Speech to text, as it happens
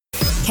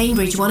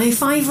Cambridge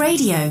 105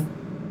 Radio.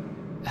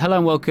 Hello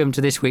and welcome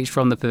to this week's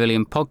From the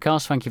Pavilion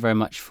podcast. Thank you very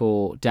much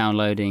for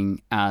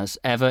downloading as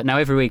ever. Now,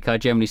 every week I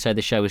generally say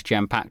the show is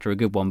jam-packed or a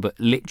good one, but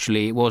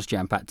literally it was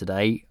jam-packed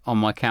today on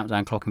my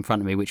countdown clock in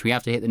front of me, which we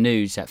have to hit the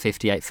news at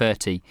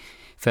 58:30,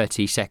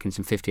 30 seconds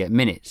and 58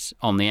 minutes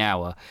on the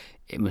hour.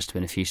 It must have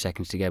been a few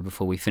seconds to go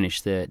before we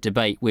finished the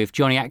debate with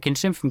Johnny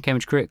Atkinson from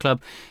Cambridge Cricket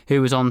Club,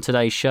 who was on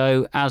today's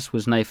show, as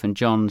was Nathan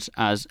Johns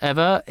as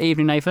ever.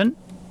 Evening, Nathan.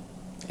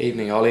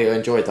 Evening, Ollie. I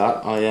enjoyed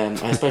that. I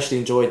especially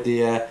enjoyed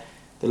the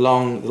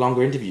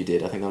longer interview you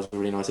did. I think that was a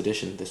really nice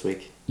addition this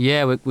week.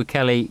 Yeah, with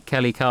Kelly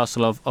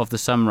Castle of the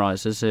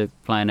Sunrisers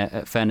playing at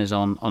Fenners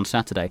on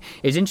Saturday.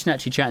 It's interesting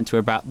actually chatting to her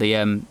about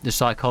the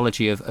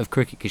psychology of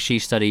cricket, because she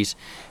studies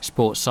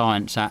sports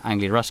science at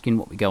Anglia Ruskin,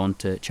 what we go on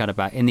to chat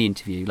about in the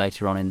interview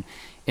later on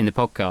in the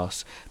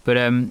podcast. But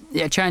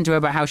chatting to her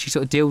about how she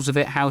sort of deals with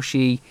it, how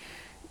she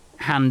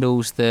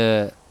handles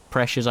the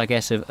pressures, I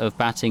guess, of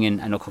batting,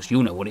 and of course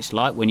you'll know what it's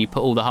like when you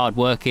put all the hard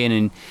work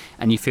in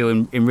and you feel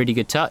in really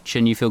good touch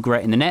and you feel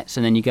great in the nets,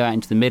 and then you go out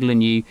into the middle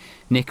and you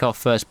nick off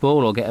first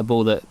ball or get a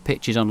ball that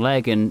pitches on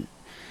leg and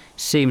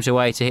seems a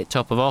way to hit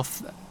top of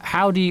off.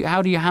 How do you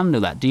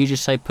handle that? Do you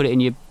just say put it in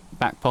your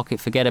back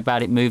pocket, forget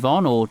about it, move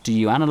on, or do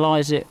you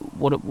analyse it?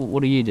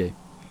 What do you do?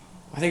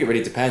 I think it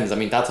really depends. I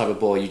mean, that type of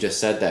ball you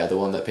just said there, the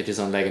one that pitches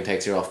on leg and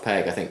takes you off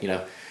peg, I think,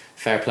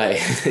 fair play.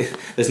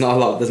 There's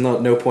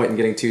no point in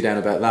getting too down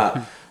about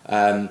that.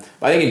 But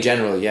I think in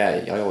general,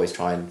 I always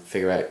try and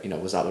figure out,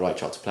 was that the right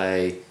shot to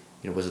play?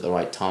 Was it the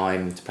right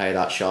time to play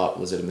that shot?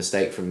 Was it a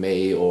mistake from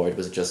me, or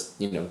was it just,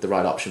 the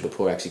right option but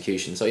poor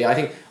execution? So I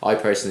think I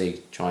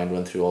personally try and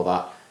run through all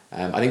that.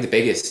 I think the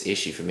biggest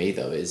issue for me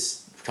though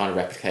is trying to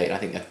replicate. I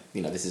think that,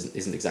 this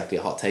isn't exactly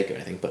a hot take or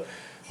anything, but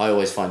I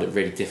always find it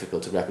really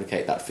difficult to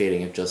replicate that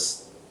feeling of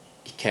just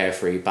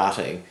carefree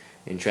batting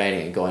in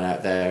training and going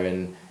out there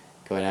and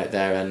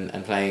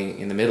playing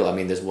in the middle. I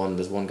mean, there's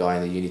one guy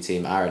in the uni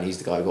team, Aaron. He's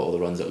the guy who got all the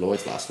runs at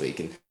Lloyd's last week,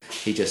 and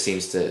he just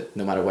seems to,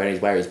 no matter where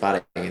he's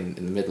batting in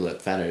the middle at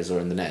Fenners or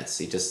in the nets,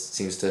 he just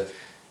seems to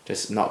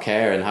just not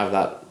care and have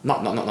that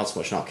not so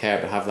much not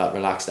care, but have that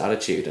relaxed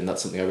attitude. And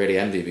that's something I really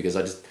envy, because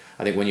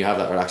I think when you have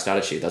that relaxed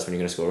attitude, that's when you're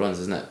going to score runs,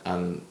 isn't it?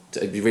 And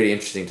it'd be really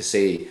interesting to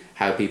see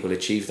how people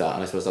achieve that.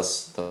 And I suppose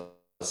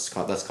that's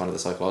kind of the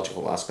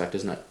psychological aspect,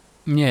 isn't it?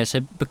 Yeah, so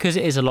because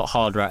it is a lot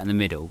harder out in the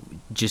middle,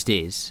 just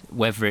is,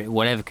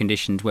 whatever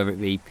conditions, whether it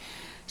be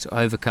sort of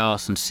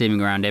overcast and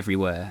simming around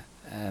everywhere,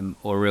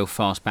 or a real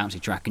fast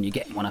bouncy track and you're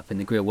getting one up in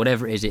the grill,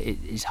 whatever it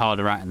is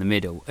harder out in the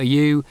middle. Are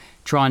you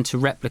trying to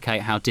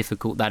replicate how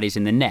difficult that is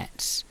in the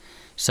nets?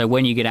 So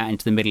when you get out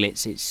into the middle,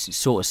 it's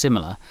sort of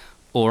similar,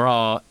 or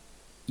are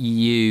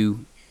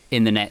you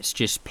in the nets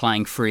just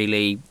playing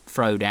freely,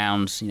 throw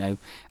downs,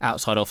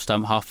 outside off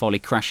stump, half volley,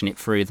 crashing it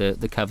through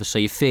the cover, so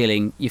you're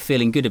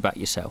feeling good about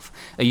yourself?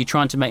 Are you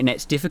trying to make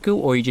nets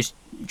difficult, or are you just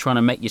trying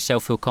to make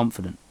yourself feel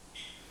confident?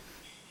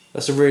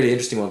 That's a really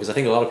interesting one, because I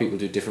think a lot of people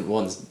do different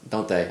ones,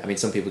 don't they? I mean,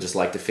 some people just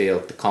like to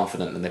feel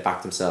confident and they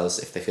back themselves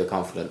if they feel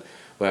confident,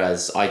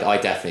 whereas I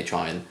definitely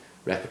try and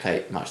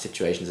replicate match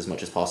situations as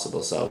much as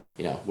possible. So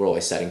we're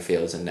always setting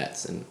fields and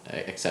nets and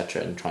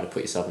etc. and trying to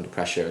put yourself into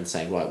pressure and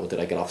saying, right, well, did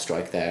I get off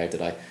strike there?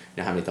 Did I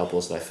how many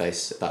doubles did I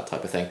face? That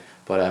type of thing.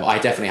 But I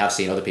definitely have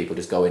seen other people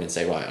just go in and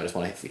say, right, I just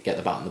want to get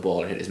the bat on the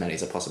ball and hit as many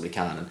as I possibly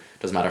can, and it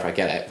doesn't matter if I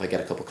get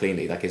a couple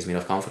cleanly, that gives me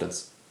enough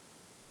confidence.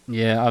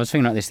 Yeah, I was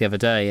thinking about this the other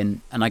day,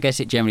 and I guess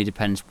it generally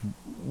depends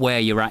where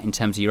you're at in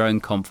terms of your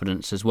own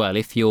confidence as well.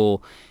 If you're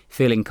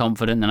feeling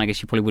confident, then I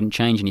guess you probably wouldn't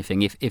change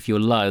anything. If you're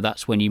low,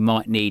 that's when you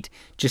might need,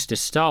 just to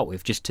start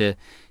with, just to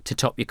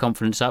top your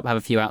confidence up, have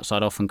a few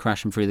outside off and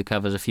crash them through the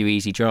covers, a few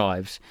easy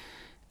drives,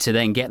 to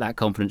then get that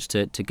confidence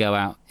to go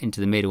out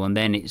into the middle, and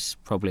then it's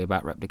probably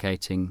about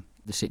replicating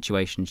the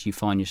situations you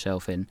find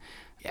yourself in.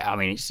 Yeah, I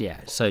mean, it's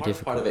so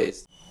difficult. The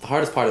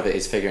hardest part of it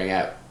is figuring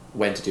out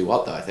when to do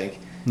what, though, I think,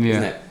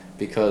 isn't it?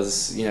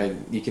 Because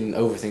you can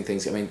overthink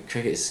things. I mean,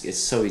 cricket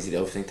is so easy to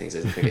overthink things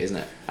in cricket, isn't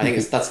it? I think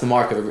that's the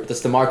mark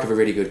of a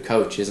really good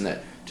coach, isn't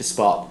it? To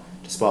spot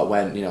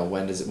when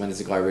when does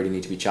the guy really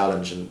need to be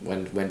challenged, and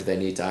when do they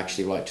need to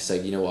actually to say,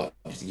 what,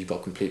 you've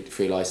got complete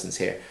free license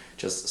here,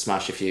 just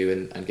smash a few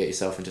and get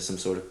yourself into some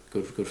sort of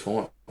good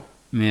form.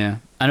 Yeah,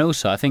 and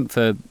also I think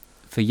for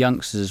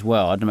youngsters as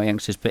well, I don't know about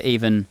youngsters, but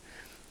even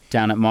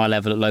down at my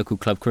level at local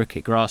club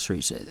cricket,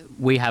 grassroots,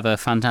 we have a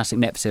fantastic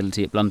net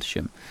facility at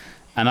Bluntersham,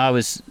 and I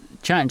was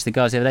chatting to the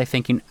guys the other day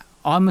thinking,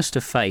 I must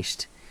have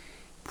faced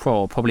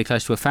probably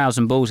close to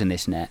 1,000 balls in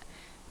this net,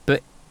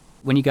 but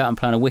when you go out and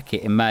play on a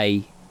wicket in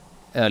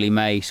early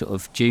May, sort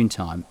of June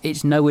time,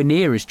 it's nowhere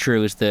near as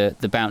true as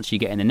the bounce you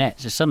get in the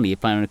net. So suddenly you're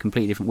playing on a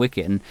completely different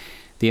wicket, and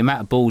the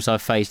amount of balls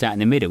I've faced out in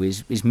the middle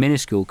is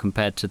minuscule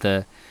compared to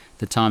the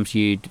times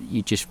you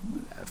just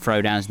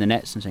throw downs in the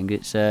nets and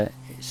things.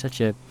 It's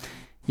such a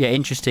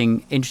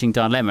interesting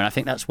dilemma, and I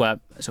think that's where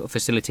sort of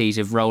facilities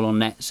of roll-on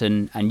nets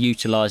and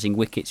utilising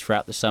wickets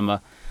throughout the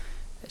summer,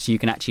 so you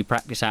can actually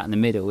practice out in the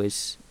middle,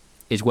 is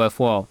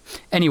worthwhile.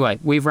 Anyway,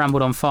 we've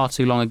rambled on far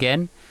too long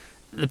again.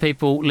 The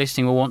people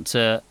listening will want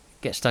to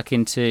get stuck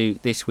into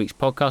this week's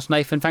podcast.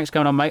 Nathan, thanks for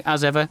coming on, mate,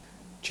 as ever.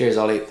 Cheers,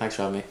 Ollie. Thanks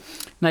for having me.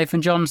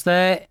 Nathan John's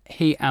there.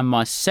 He and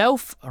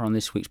myself are on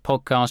this week's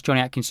podcast. Johnny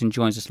Atkinson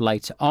joins us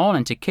later on.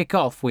 And to kick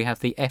off, we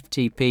have the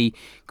FTP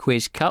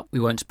Quiz Cup. We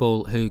won't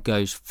spoil who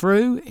goes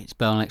through. It's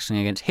Burnley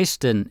against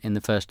Histon in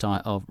the first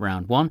tie of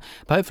round one.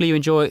 But hopefully you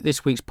enjoy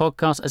this week's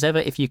podcast. As ever,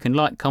 if you can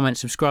like, comment,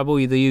 subscribe, all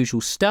the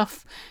usual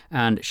stuff,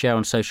 and share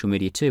on social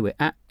media too. We're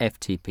at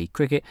FTP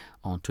Cricket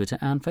on Twitter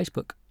and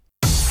Facebook.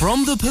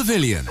 From the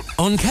Pavilion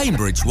on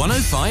Cambridge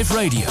 105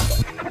 Radio.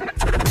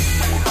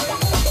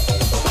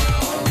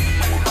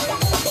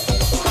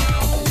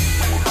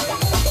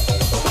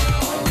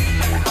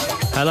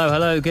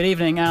 Hello, good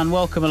evening and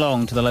welcome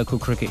along to the local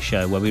cricket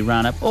show where we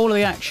round up all of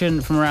the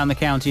action from around the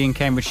county in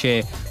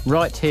Cambridgeshire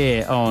right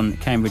here on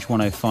Cambridge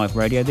 105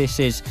 Radio. This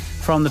is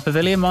From the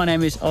Pavilion. My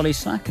name is Ollie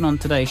Slack and on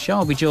today's show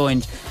I'll be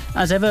joined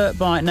as ever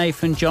by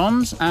Nathan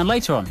Johns and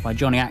later on by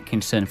Johnny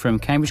Atkinson from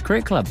Cambridge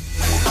Cricket Club.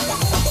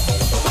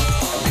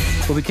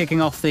 We'll be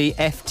kicking off the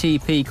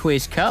FTP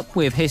Quiz Cup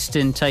with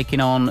Histon taking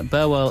on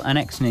Burwell and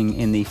Exning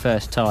in the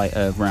first tie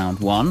of round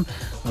one.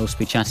 I'll also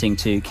be chatting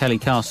to Kelly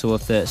Castle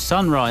of the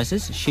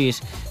Sunrisers. She is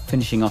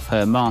finishing off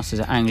her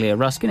Masters at Anglia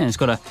Ruskin and has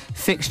got a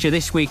fixture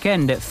this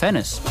weekend at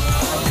Fennis.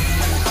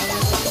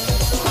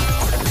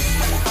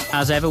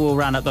 As ever, we'll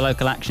round up the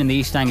local action, the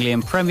East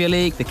Anglian Premier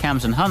League, the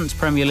Cams and Hunts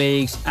Premier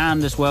Leagues,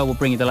 and as well we'll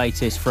bring you the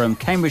latest from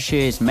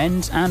Cambridgeshire's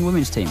men's and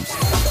women's teams.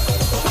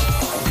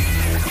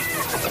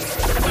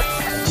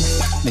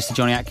 Mr.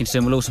 Johnny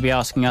Atkinson will also be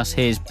asking us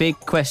his big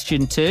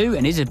question too,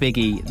 and is a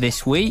biggie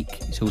this week.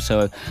 It's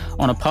also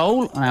on a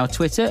poll on our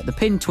Twitter, the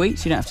pinned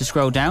tweets. You don't have to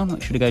scroll down.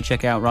 Make sure to go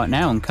check it out right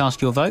now and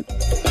cast your vote.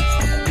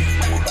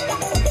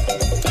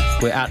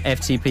 We're at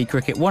FTP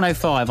Cricket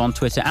 105 on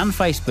Twitter and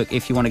Facebook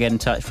if you want to get in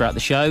touch throughout the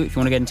show. If you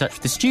want to get in touch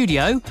with the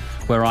studio,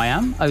 where I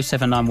am,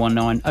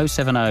 07919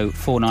 070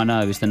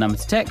 490 is the number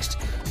to text.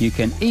 You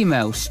can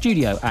email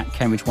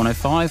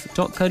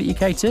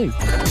studio@cambridge105.co.uk too.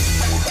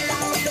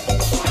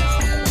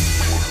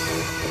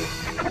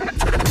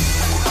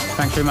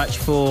 Thanks very much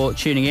for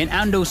tuning in.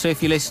 And also,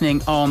 if you're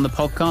listening on the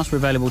podcast, we're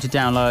available to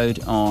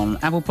download on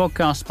Apple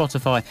Podcasts,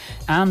 Spotify,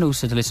 and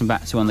also to listen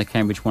back to on the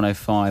Cambridge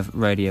 105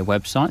 radio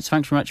website. So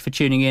thanks very much for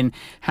tuning in,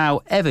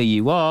 however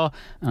you are.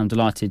 I'm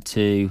delighted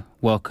to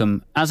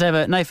welcome, as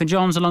ever, Nathan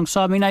Johns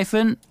alongside me.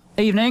 Nathan,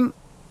 evening.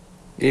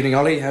 Evening,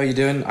 Ollie. How are you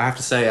doing? I have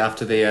to say,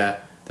 after the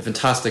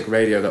fantastic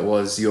radio that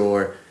was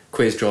your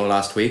quiz draw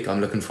last week,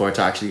 I'm looking forward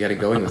to actually getting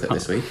going with it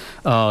this week.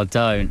 Oh,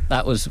 don't.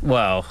 That was,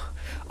 well...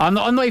 I'm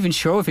not even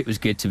sure if it was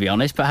good, to be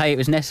honest, but hey, it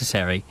was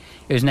necessary.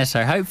 It was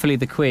necessary. Hopefully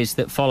the quiz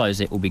that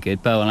follows it will be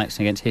good. Burwell and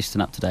Exning against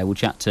Histon up today. We'll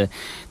chat to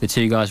the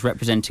two guys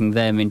representing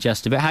them in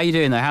just a bit. How are you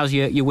doing, though? How's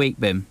your week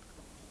been?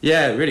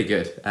 Yeah, really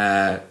good.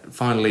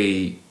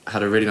 Finally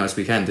had a really nice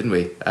weekend, didn't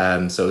we?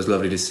 So it was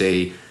lovely to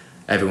see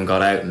everyone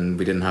got out and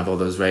we didn't have all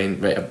those rain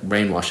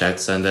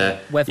washouts. And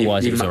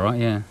weather-wise, it was all right,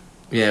 yeah.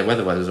 Yeah,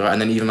 weather-wise was all right.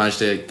 And then even managed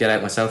to get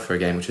out myself for a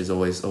game, which is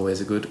always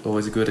a good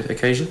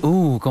occasion.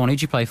 Ooh, go on.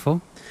 Who'd you play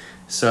for?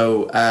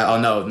 So,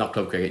 no, not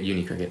club cricket,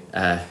 uni cricket.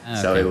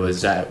 So it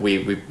was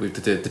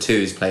the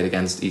twos played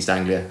against East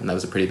Anglia, and that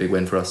was a pretty big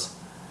win for us.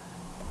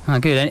 Oh,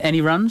 good. Any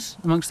runs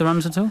amongst the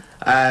runs at all?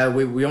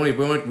 We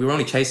were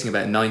only chasing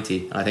about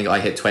 90. I think I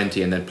hit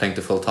 20 and then plinked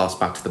a full toss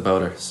back to the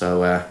bowler.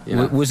 So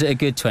was it a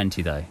good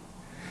 20 though?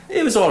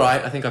 It was all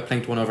right. I think I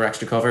plinked one over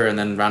extra cover and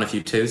then ran a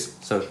few twos.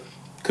 So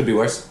could be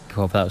worse.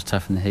 God, that was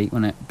tough in the heat,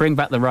 wasn't it? Bring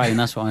back the rain.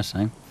 That's what I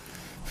say.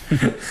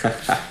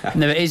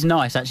 No, it is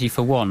nice actually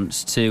for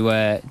once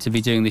to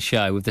be doing the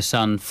show with the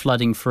sun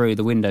flooding through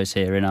the windows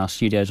here in our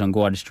studios on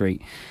Gwydir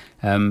Street,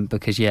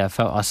 because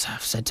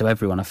I've said to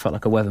everyone I felt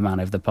like a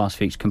weatherman over the past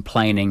few weeks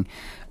complaining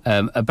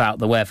about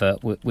the weather,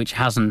 which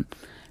hasn't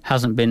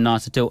been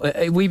nice at all.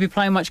 Will you be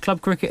playing much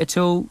club cricket at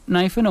all,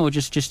 Nathan, or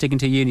just sticking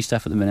to uni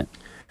stuff at the minute?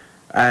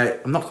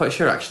 I'm not quite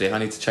sure actually. I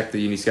need to check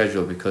the uni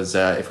schedule because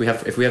if we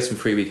have some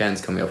free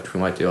weekends coming up, which we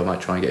might do, I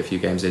might try and get a few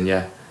games in.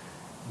 Yeah.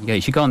 Yeah,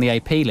 you should go on the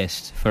AP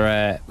list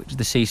for which is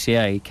the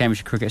CCA,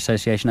 Cambridge Cricket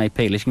Association AP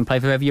list. You can play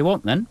for whoever you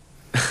want then.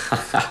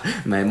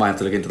 Might have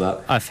to look into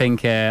that. I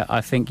think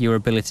your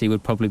ability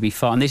would probably be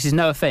fine. This is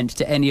no offence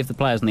to any of the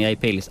players on the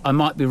AP list. I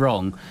might be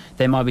wrong.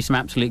 There might be some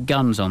absolute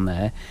guns on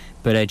there,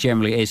 but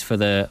generally it is for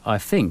the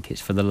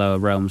lower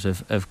realms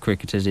of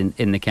cricketers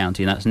in the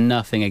county, and that's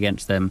nothing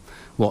against them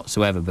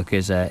whatsoever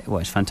because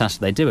it's fantastic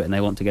they do it and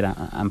they want to get out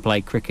and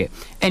play cricket.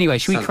 Anyway,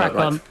 should we crack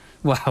on?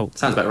 Well,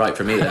 sounds about right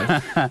for me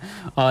then.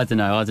 I don't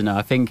know.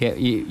 I think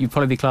you'd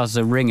probably be classed as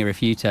a ringer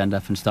if you turned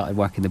up and started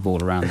whacking the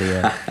ball around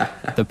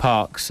the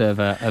parks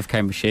of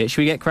Cambridgeshire.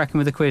 Should we get cracking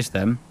with the quiz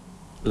then?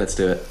 Let's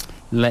do it.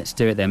 Let's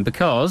do it then,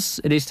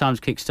 because it is time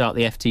to kickstart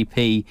the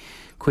FTP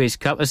Quiz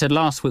Cup. As I said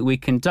last week, we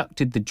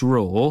conducted the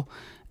draw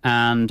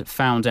and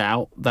found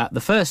out that the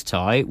first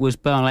tie was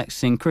Burwell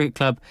Exning Cricket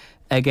Club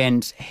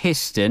against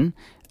Histon.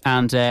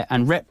 And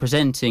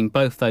representing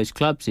both those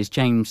clubs is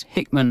James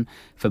Hickman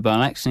for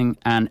Burwell Exning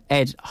and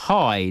Ed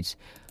Hyde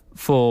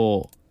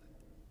for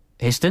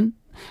Histon.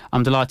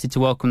 I'm delighted to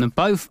welcome them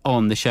both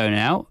on the show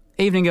now.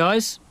 Evening,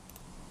 guys.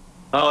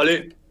 Hi,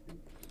 Ollie.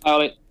 Hi,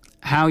 Ollie.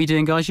 How are you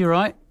doing, guys? You all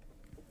right?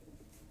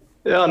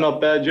 Yeah, not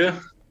bad, you?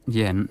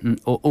 Yeah,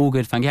 all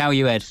good, thank you. How are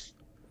you, Ed?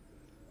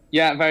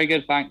 Yeah, very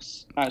good,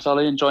 thanks. Thanks,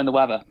 Ollie. Enjoying the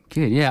weather.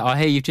 Good, yeah. I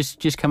hear you've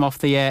just come off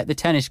the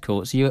tennis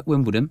courts. Are you at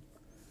Wimbledon?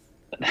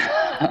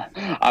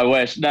 I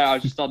wish. No, I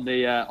was just on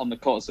the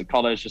courts at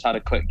college. Just had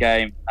a quick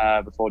game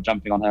before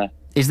jumping on here.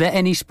 Is there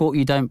any sport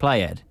you don't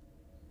play, Ed?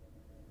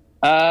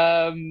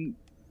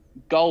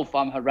 Golf,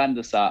 I'm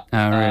horrendous at.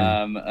 Oh,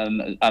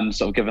 really? And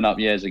sort of given up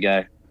years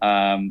ago.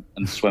 And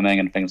swimming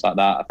and things like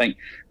that. I think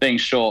being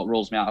short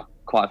rules me out of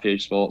quite a few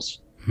sports.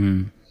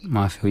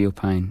 I feel your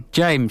pain.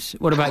 James,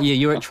 what about you?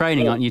 You're at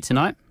training, aren't you,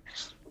 tonight?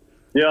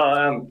 Yeah,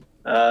 I am.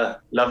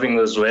 Loving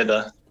this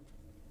weather.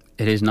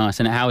 It is nice.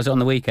 And how was it on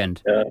the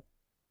weekend? Yeah.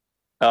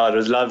 Oh, it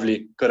was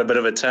lovely. Got a bit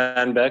of a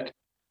tan back.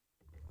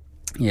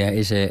 Yeah,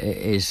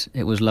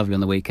 it was lovely on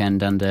the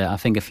weekend, and I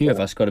think a few of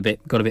us got a bit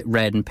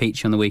red and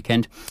peachy on the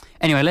weekend.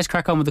 Anyway, let's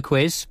crack on with the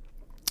quiz.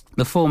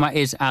 The format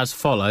is as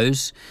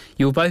follows.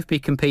 You'll both be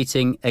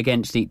competing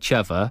against each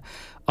other.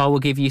 I will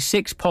give you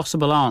 6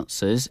 possible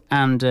answers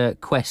and a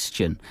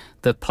question.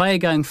 The player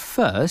going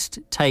first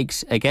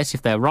takes a guess.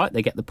 If they're right,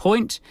 they get the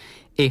point.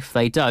 If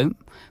they don't,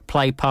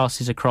 play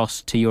passes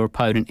across to your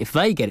opponent. If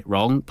they get it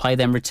wrong, play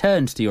then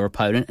returns to your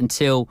opponent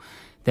until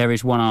there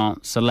is one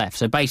answer left.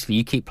 So basically,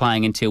 you keep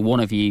playing until one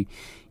of you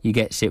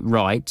gets it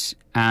right.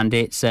 And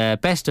it's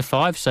best of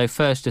 5, so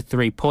first to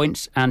 3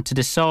 points. And to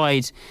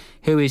decide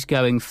who is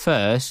going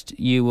first,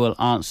 you will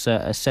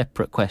answer a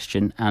separate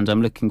question. And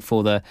I'm looking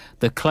for the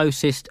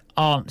closest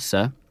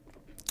answer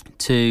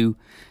to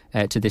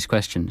this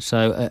question.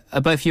 So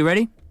are both of you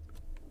ready?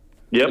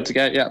 Yep. Good to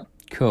go, yeah.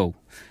 Cool.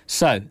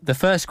 So the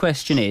first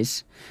question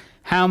is,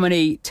 how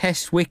many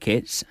Test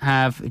wickets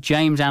have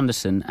James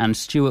Anderson and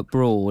Stuart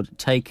Broad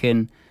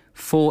taken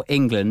for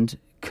England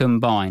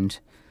combined?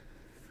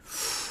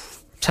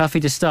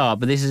 Toughie to start,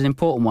 but this is an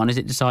important one as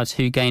it decides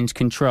who gains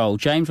control.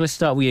 James, let's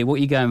start with you. What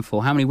are you going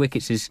for? How many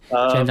wickets is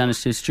James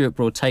Anderson and Stuart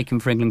Broad taken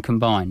for England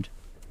combined?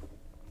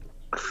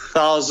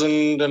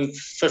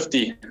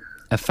 1,050.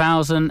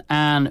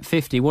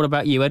 1,050. What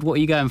about you, Ed? What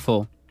are you going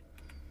for?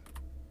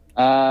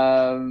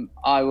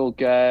 I will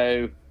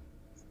go...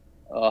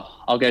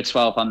 I'll go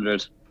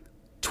 1,200.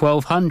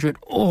 1,200.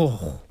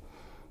 Oh,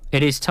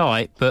 it is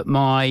tight, but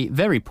my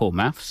very poor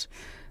maths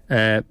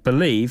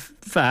believe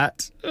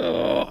that...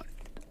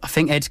 I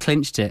think Ed's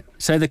clinched it.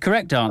 So the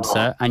correct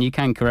answer, and you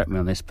can correct me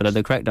on this, but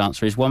the correct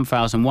answer is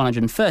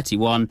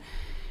 1,131.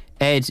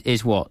 Ed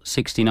is what,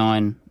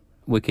 69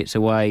 wickets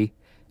away,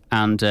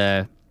 and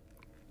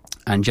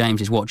James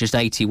is what, just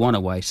 81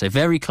 away. So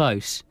very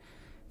close.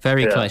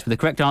 Very close. But the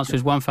correct answer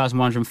is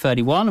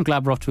 1,131. I'm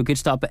glad we're off to a good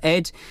start. But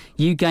Ed,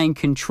 you gain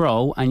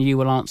control and you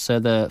will answer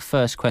the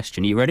first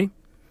question. Are you ready?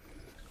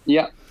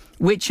 Yeah.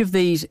 Which of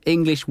these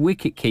English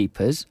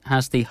wicket-keepers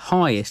has the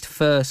highest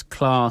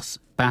first-class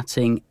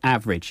batting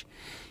average?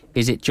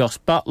 Is it Jos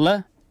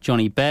Buttler,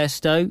 Johnny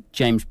Bairstow,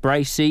 James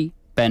Bracey,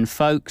 Ben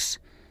Foakes,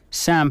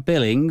 Sam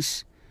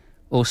Billings,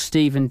 or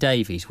Stephen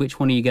Davies? Which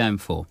one are you going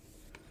for?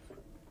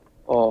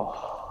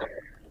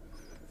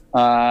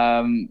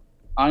 I'm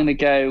going to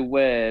go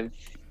with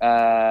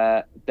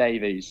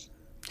Davies.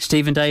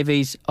 Stephen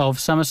Davies of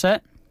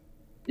Somerset?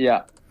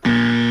 Yeah.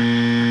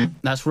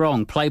 That's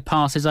wrong. Play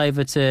passes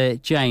over to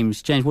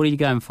James. James, what are you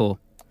going for?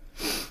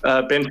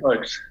 Ben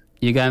Foakes.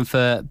 You're going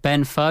for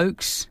Ben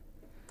Foakes.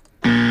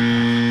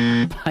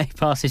 Play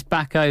passes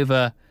back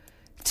over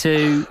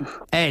to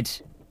Ed.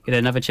 Get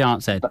another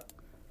chance, Ed.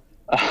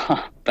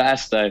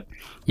 Bairstow.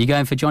 You're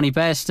going for Johnny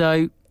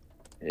Bairstow.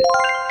 Yeah.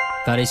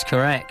 That is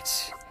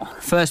correct.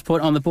 First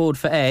point on the board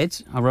for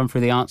Ed. I'll run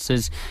through the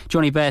answers.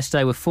 Johnny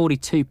Bairstow with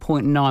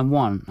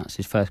 42.91. That's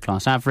his first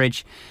class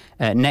average.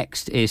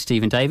 Next is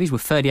Stephen Davies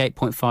with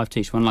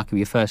 38.52. So unlucky with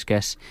your first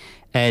guess,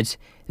 Ed.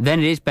 Then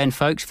it is Ben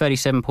Foakes,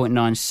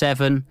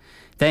 37.97.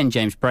 Then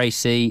James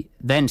Bracey.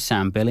 Then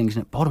Sam Billings.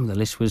 And at the bottom of the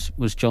list was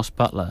Jos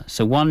Buttler.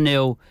 So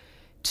 1-0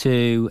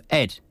 to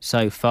Ed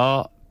so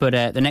far.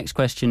 But the next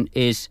question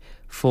is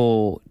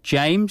for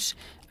James.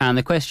 And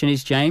the question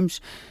is,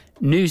 James,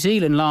 New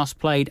Zealand last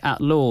played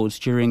at Lords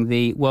during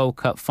the World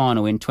Cup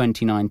final in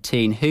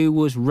 2019. Who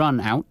was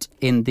run out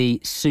in the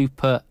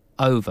Super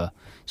Over?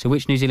 So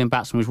which New Zealand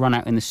batsman was run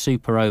out in the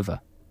Super Over?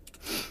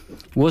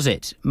 Was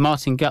it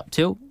Martin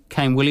Guptill,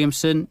 Kane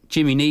Williamson,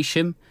 Jimmy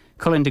Neesham,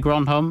 Colin de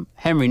Grandhomme,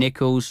 Henry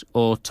Nicholls,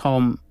 or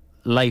Tom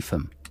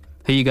Latham?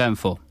 Who are you going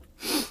for?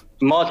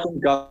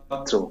 Martin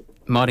Guptill.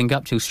 Martin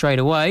Guptill straight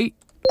away.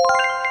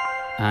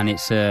 And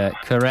it's a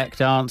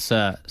correct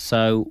answer.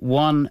 So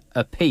 1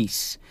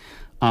 apiece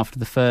after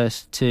the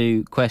first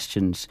 2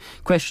 questions.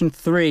 Question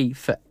 3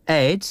 for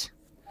Ed.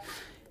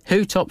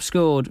 Who top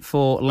scored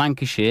for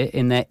Lancashire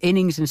in their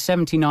innings and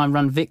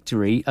 79-run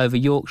victory over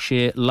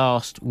Yorkshire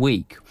last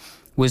week?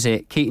 Was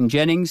it Keaton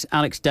Jennings,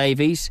 Alex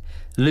Davies,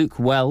 Luke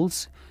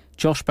Wells,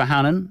 Josh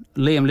Bohannon,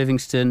 Liam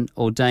Livingstone,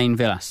 or Dane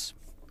Villas?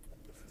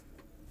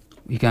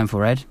 What are you going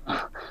for, Ed?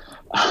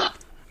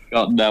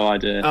 Got no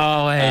idea.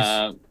 Oh,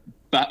 Ed.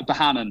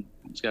 Bohannon.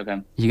 Let's go with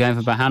him. You going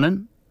for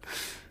Bohannon?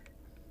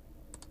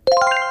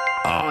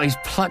 Oh, he's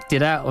plucked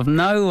it out of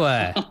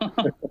nowhere.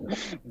 Sorry,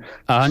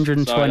 that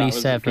 127, was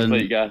a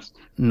complete guess.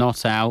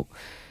 not out.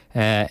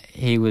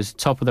 He was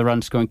top of the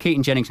run scoring.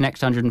 Keaton Jennings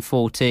next,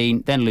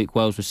 114. Then Luke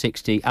Wells was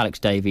 60. Alex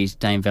Davies,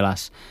 Dane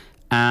Villas,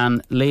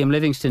 and Liam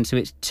Livingston. So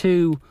it's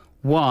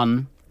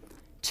 2-1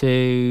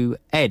 to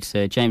Ed.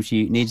 So James,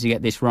 you need to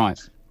get this right.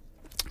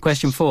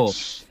 Question 4.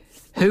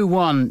 Who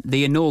won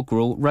the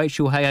inaugural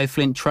Rachel Heyhoe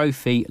Flint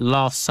Trophy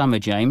last summer,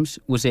 James?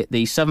 Was it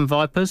the Southern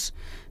Vipers,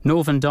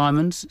 Northern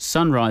Diamonds,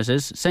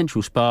 Sunrisers,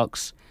 Central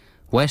Sparks,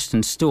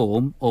 Western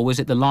Storm, or was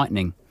it the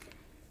Lightning?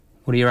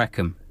 What do you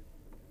reckon?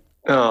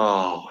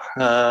 Oh,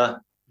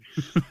 That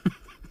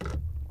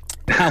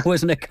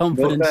wasn't a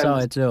confident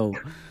side at all.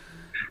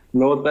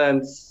 North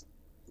Ends.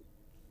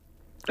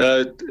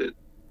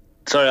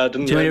 Sorry, I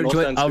didn't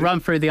know. I'll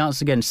run through the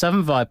answer again.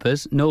 Southern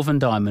Vipers, Northern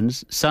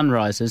Diamonds,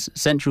 Sunrisers,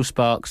 Central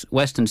Sparks,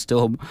 Western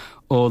Storm,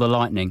 or the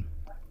Lightning?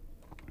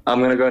 I'm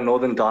going to go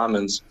Northern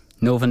Diamonds.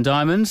 Northern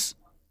Diamonds.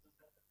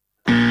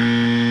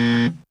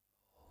 Chance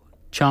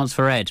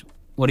for Ed.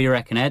 What do you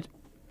reckon, Ed?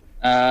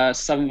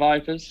 Southern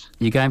Vipers.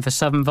 You're going for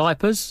Southern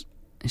Vipers?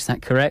 Is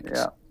that correct?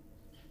 Yeah.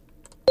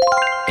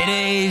 It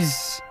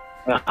is.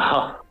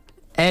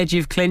 Ed,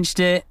 you've clinched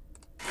it.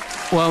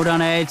 Well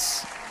done, Ed.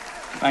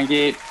 Thank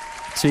you.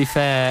 To be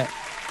fair,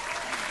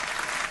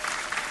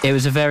 it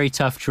was a very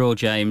tough draw,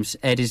 James.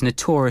 Ed is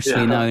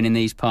notoriously known in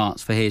these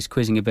parts for his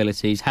quizzing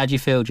abilities. How do you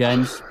feel,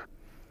 James?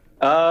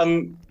 Yeah,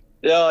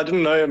 I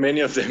didn't know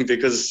many of them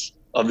because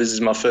obviously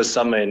it's my first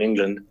summer in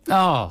England.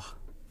 Oh,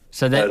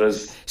 so the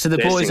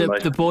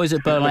boys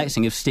at Burl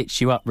Exing have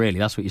stitched you up, really.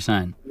 That's what you're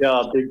saying.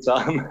 Yeah, big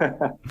time.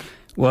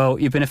 Well,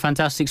 you've been a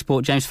fantastic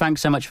sport, James.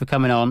 Thanks so much for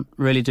coming on.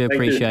 Really do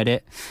appreciate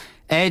it.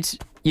 Ed,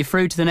 you're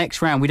through to the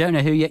next round. We don't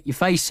know who yet you're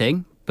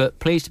facing, but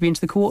pleased to be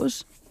into the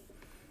quarters.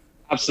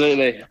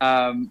 Absolutely.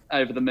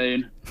 Over the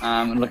moon.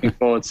 I'm looking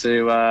forward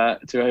to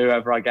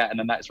whoever I get in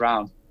the next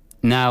round.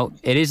 Now,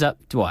 it is up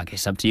to, well, I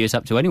guess up to you. It's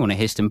up to anyone at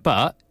Histon,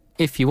 but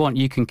if you want,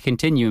 you can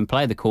continue and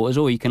play the quarters,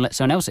 or you can let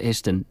someone else at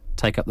Histon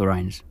take up the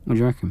reins. What do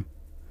you reckon?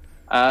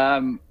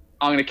 I'm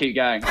going to keep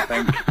going, I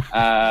think.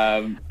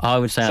 I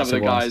would say that's a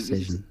wise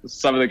decision.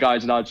 Some of the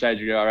guys in our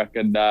changing room, I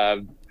reckon,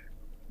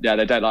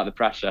 they don't like the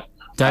pressure.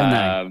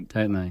 Don't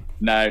they?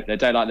 No, they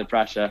don't like the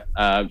pressure.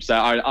 So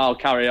I'll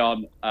carry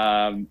on.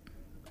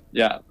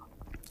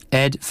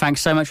 Ed,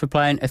 thanks so much for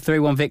playing. A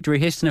 3-1 victory.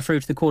 Histon are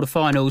through to the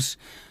quarterfinals.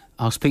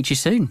 I'll speak to you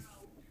soon.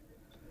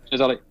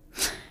 Cheers, Ollie.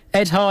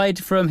 Ed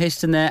Hyde from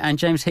Histon there and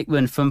James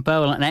Hickman from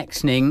Burwell and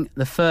Exning.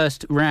 The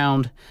first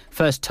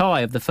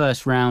tie of the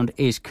first round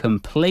is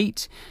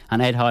complete,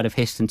 and Ed Hyde of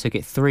Histon took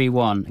it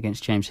 3-1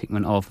 against James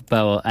Hickman of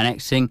Burwell and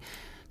Exning.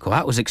 Cool,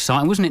 that was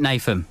exciting, wasn't it,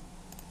 Nathan?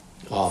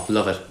 Oh,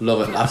 love it.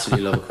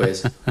 Absolutely love a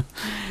quiz.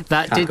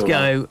 That did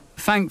go,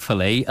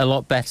 thankfully, a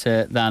lot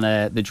better than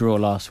the draw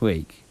last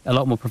week. A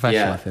lot more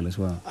professional, I feel, as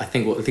well. I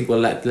think we'll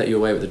let you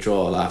away with the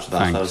draw after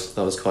that. Thanks.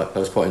 That was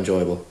quite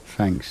enjoyable.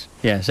 Thanks.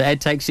 Yeah, so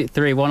Ed takes it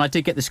 3-1. I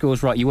did get the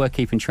scores right. You were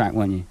keeping track,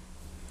 weren't you?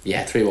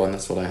 Yeah, 3-1.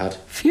 That's what I had.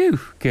 Phew,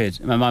 good.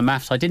 My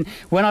maths, I didn't.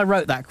 When I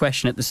wrote that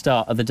question at the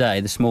start of the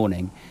day this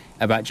morning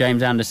about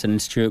James Anderson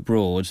and Stuart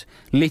Broad,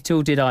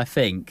 little did I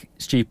think,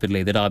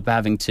 stupidly, that I'd be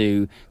having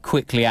to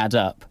quickly add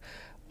up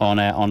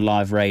on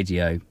live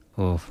radio.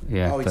 Oh,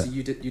 yeah. Oh, so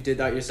you did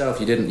that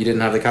yourself? You didn't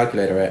have the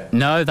calculator out?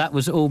 No, that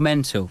was all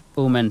mental.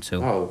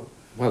 Oh,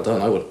 well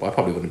done. I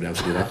probably wouldn't have been able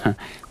to do that.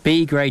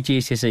 B grade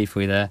GCSE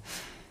for you there.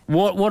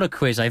 What a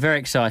quiz, eh? Very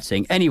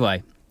exciting.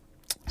 Anyway,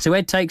 so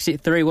Ed takes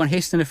it 3-1.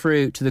 Histon are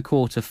through to the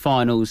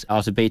quarter-finals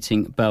after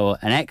beating Burwell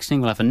and Exning.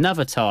 We'll have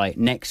another tie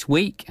next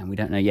week, and we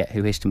don't know yet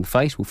who Histon will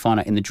face. We'll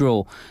find out in the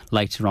draw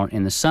later on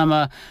in the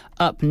summer.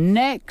 Up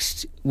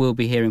next, we'll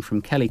be hearing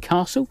from Kelly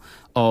Castle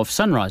of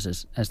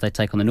Sunrisers as they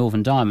take on the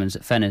Northern Diamonds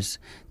at Fenners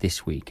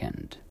this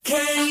weekend.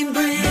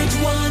 Cambridge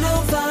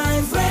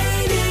 105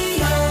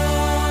 Radio.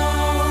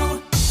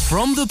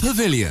 From the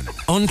Pavilion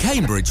on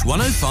Cambridge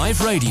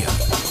 105 Radio.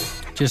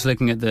 Just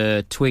looking at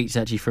the tweets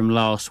actually from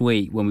last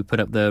week when we put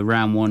up the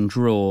round one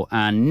draw,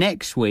 and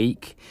next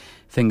week,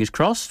 fingers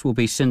crossed, will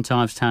be St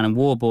Ives Town and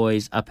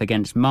Warboys up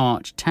against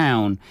March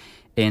Town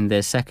in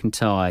their second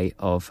tie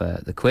of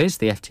the quiz,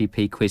 the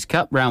FTP Quiz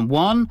Cup. Round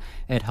one,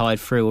 Ed Hyde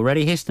through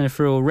already, Histon are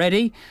through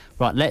already.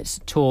 Right, let's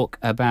talk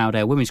about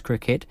women's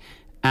cricket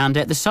and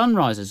the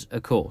Sunrisers,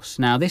 of course.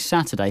 Now, this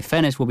Saturday,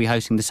 Fenners will be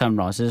hosting the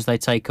Sunrisers as they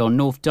take on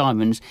North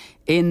Diamonds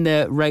in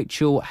the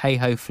Rachel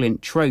Heyhoe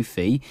Flint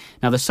Trophy.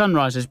 Now, the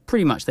Sunrisers,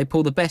 pretty much, they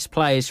pull the best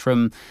players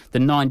from the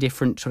 9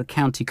 different sort of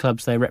county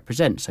clubs they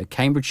represent. So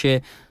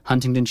Cambridgeshire,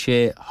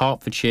 Huntingdonshire,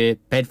 Hertfordshire,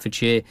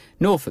 Bedfordshire,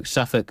 Norfolk,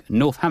 Suffolk,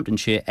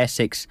 Northamptonshire,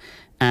 Essex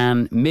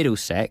and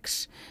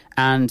Middlesex.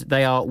 And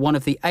they are one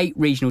of the 8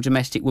 regional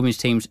domestic women's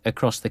teams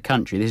across the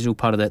country. This is all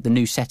part of the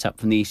new setup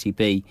from the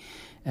ECB.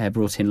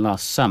 Brought in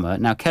last summer.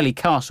 Now, Kelly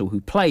Castle,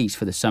 who plays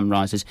for the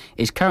Sunrisers,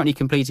 is currently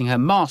completing her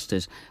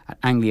Masters at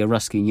Anglia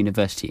Ruskin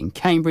University in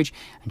Cambridge,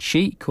 and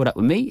she caught up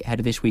with me ahead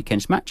of this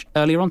weekend's match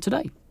earlier on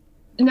today.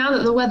 now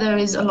that the weather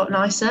is a lot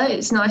nicer,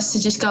 it's nice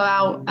to just go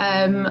out,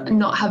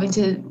 not having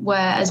to wear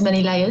as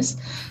many layers.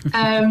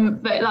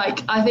 But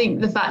like, I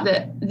think the fact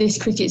that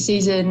this cricket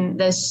season,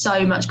 there's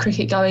so much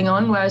cricket going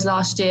on, whereas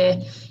last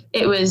year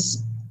it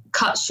was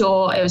cut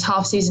short, it was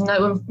half season,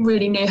 no one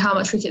really knew how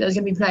much cricket there was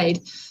going to be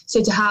played.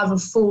 So to have a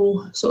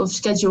full sort of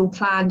schedule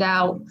planned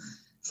out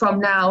from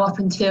now up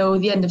until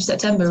the end of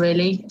September,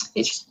 really,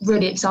 it's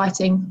really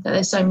exciting that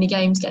there's so many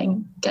games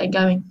getting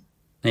going.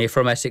 Now, you're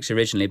from Essex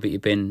originally, but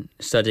you've been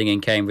studying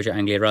in Cambridge at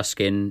Anglia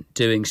Ruskin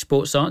doing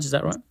sports science, is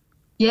that right?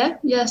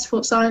 Yeah,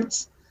 sports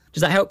science.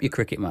 Does that help your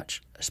cricket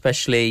much,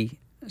 especially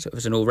sort of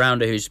as an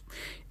all-rounder who's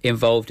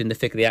involved in the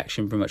thick of the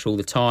action pretty much all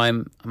the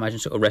time? I imagine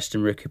sort of rest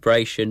and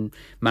recuperation,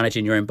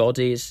 managing your own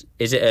body. Is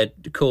it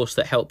a course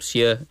that helps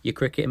your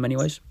cricket in many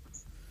ways?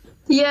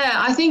 Yeah,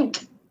 I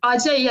think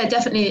I'd say, yeah,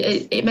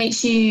 definitely. It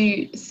makes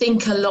you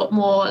think a lot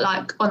more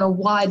like on a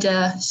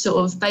wider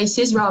sort of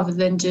basis rather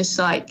than just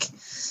like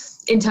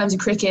in terms of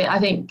cricket. I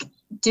think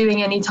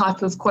doing any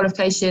type of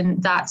qualification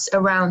that's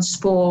around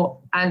sport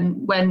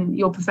and when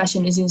your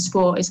profession is in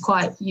sport is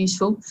quite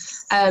useful.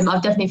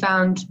 I've definitely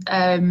found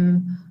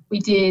we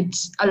did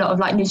a lot of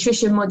like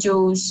nutrition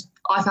modules.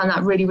 I found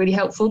that really, really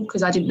helpful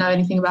because I didn't know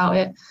anything about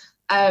it,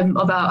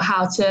 about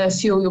how to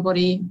fuel your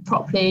body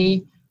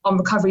properly on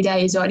recovery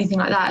days or anything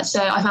like that.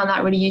 So I found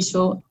that really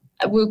useful.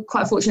 We're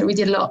quite fortunate we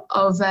did a lot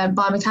of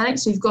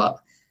biomechanics. We've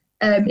got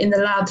in the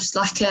labs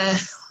like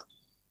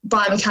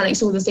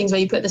biomechanics, all the things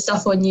where you put the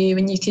stuff on you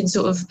and you can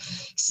sort of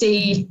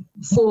see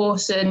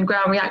force and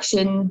ground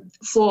reaction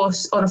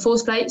force on a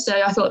force plate.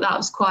 So I thought that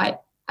was quite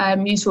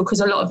useful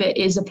because a lot of it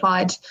is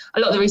applied. A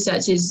lot of the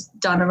research is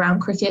done around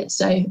cricket.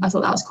 So I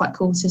thought that was quite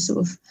cool to sort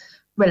of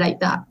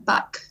relate that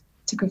back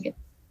to cricket.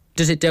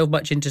 Does it delve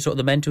much into sort of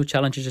the mental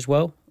challenges as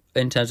well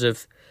in terms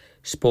of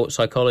sports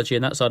psychology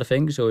and that side of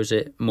things, or is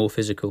it more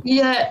physical?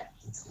 Yeah.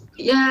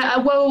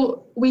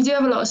 Well, we do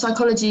have a lot of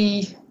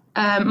psychology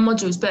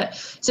modules, but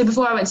so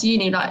before I went to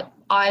uni, like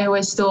I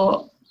always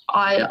thought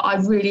I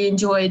really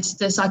enjoyed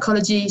the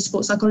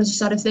sports psychology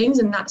side of things,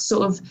 and that's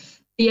sort of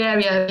the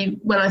area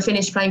when I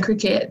finished playing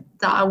cricket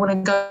that I want to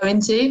go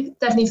into.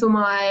 Definitely for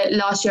my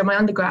last year of my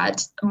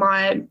undergrad,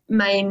 my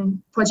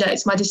main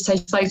project, my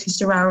dissertation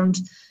focused around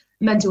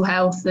mental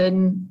health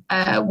and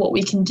what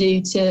we can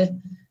do to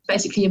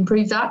basically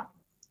improve that.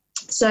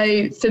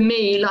 So for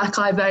me, like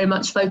I very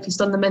much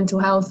focused on the mental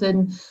health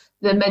and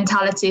the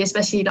mentality,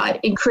 especially like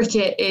in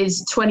cricket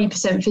is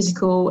 20%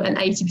 physical and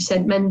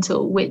 80%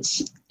 mental,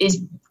 which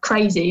is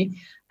crazy.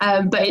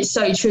 But it's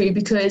so true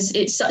because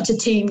it's such a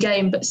team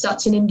game, but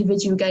such an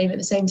individual game at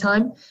the same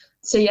time.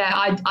 So yeah,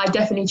 I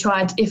definitely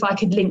tried, if I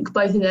could link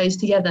both of those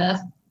together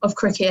of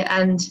cricket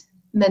and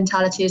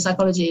mentality and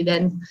psychology,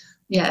 then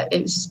yeah,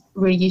 it was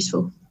really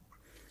useful.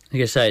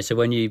 Like I say, so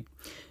when you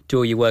do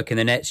all your work in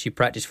the nets, you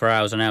practice for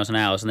hours and hours and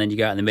hours, and then you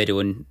go out in the middle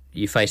and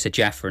you face a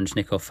Jaffa and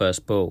snick off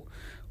first ball,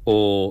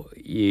 or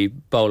you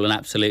bowl an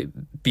absolute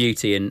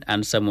beauty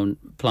and someone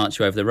plants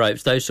you over the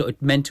ropes. Those sort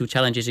of mental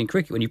challenges in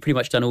cricket, when you've pretty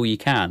much done all you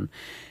can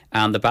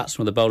and the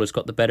batsman or the bowler's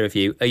got the better of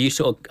you, are you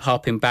sort of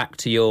harping back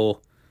to your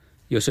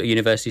sort of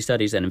university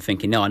studies then and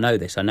thinking, no, I know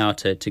this, I know how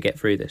to get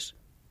through this?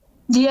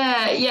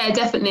 Yeah,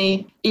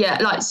 definitely. Yeah,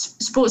 like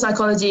sports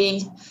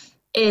psychology,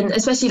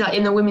 especially like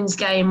in the women's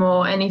game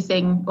or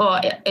anything,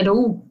 or in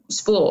all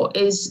sport,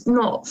 is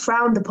not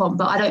frowned upon.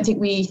 But I don't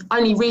think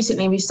only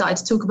recently we've started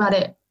to talk about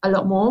it a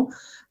lot more,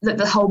 that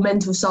the whole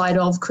mental side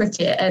of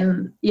cricket.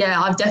 And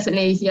yeah, I've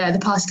definitely, the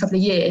past couple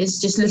of years,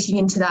 just looking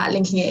into that,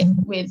 linking it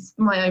with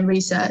my own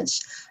research,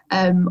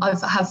 I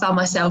have found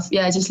myself,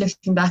 just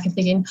looking back and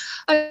thinking,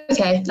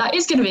 okay, like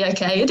it's going to be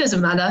okay. It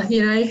doesn't matter,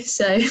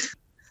 so.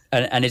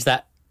 And is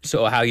that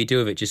sort of how you do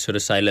with it? Just sort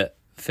of say, look,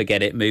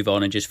 forget it, move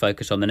on and just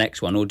focus on the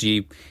next one? Or do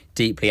you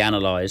deeply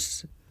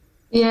analyse?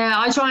 Yeah,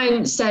 I try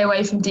and stay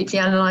away from deeply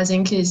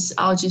analysing because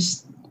I'll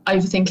just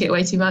overthink it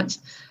way too much.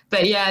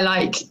 But yeah,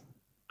 like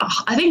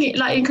I think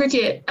like in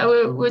cricket,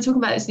 we were talking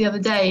about this the other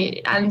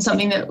day, and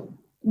something that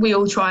we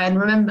all try and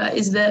remember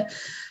is that,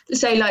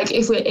 say like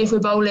if we're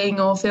bowling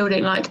or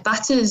fielding, like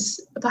batters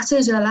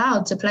are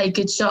allowed to play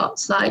good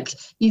shots. Like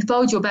you've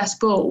bowled your best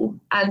ball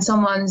and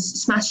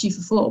someone's smashed you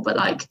for four, but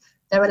like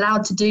they're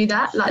allowed to do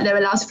that. Like they're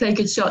allowed to play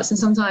good shots, and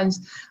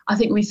sometimes I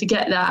think we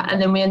forget that,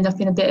 and then we end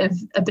up in a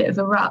bit of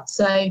a rut.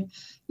 So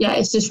yeah,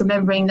 it's just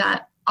remembering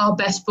that our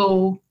best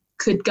ball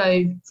could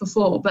go for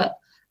four, but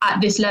at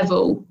this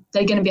level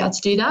they're going to be able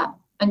to do that.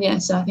 And yeah,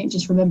 so I think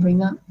just remembering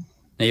that.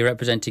 Now, you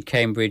represented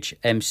Cambridge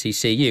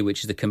MCCU, which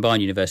is the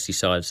combined university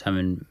side,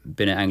 having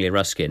been at Anglia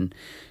Ruskin.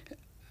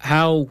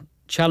 How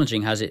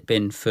challenging has it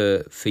been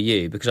for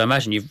you? Because I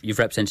imagine you've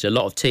represented a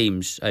lot of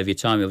teams over your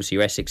time. Obviously,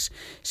 you're Essex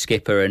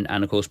skipper and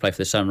of course play for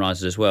the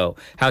Sunrisers as well.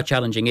 How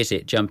challenging is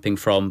it jumping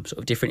from sort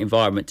of different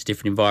environment to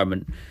different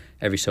environment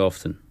every so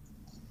often?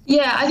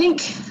 Yeah, I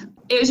think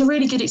it was a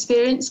really good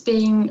experience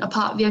being a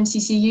part of the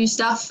MCCU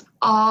stuff.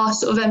 Our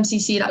sort of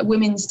MCC, like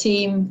women's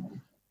team,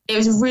 it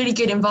was a really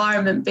good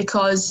environment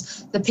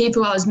because the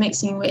people I was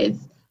mixing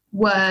with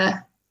were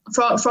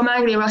from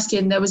Anglia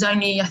Ruskin, there was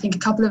only, I think, a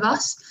couple of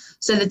us.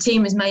 So the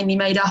team was mainly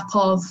made up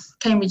of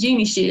Cambridge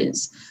Uni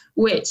students,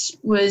 which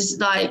was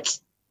like,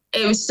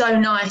 it was so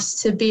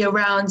nice to be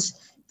around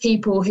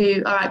people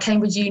who are at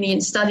Cambridge Uni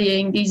and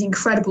studying these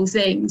incredible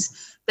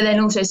things, but then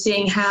also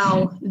seeing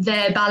how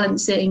they're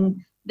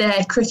balancing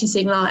their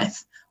cricketing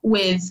life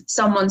with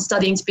someone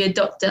studying to be a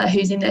doctor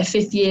who's in their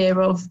 5th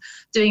year of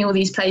doing all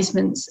these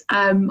placements.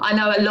 I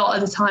know a lot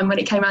of the time when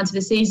it came around to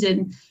the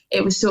season,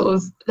 it was sort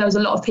of, there was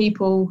a lot of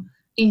people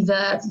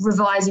either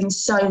revising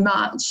so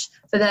much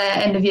for their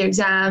end of year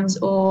exams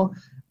or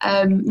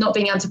not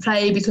being able to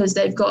play because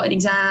they've got an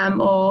exam,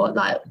 or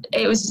like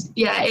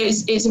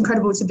it's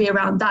incredible to be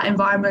around that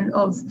environment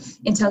of,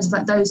 in terms of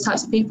like those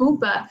types of people.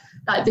 But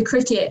like the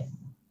cricket,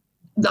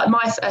 like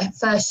my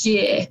first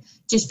year,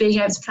 just being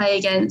able to play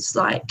against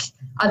like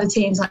other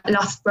teams like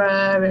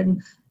Loughborough,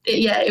 and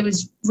it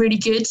was really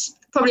good.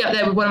 Probably up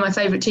there with one of my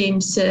favourite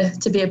teams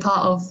to be a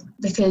part of,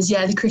 because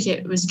the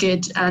cricket was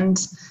good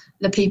and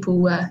the people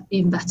were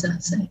even better.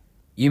 So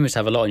you must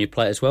have a lot on your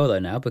plate as well though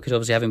now, because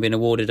obviously having been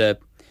awarded a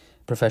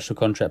professional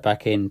contract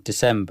back in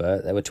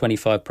December, there were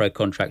 25 pro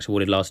contracts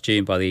awarded last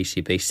June by the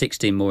ECB,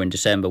 16 more in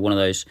December. One of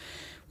those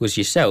was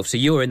yourself. So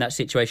you're in that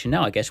situation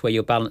now, I guess, where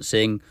you're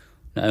balancing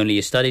not only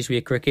your studies with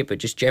your cricket, but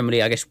just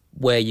generally, I guess,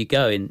 where you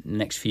go in the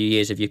next few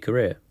years of your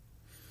career.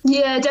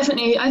 Yeah,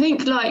 definitely. I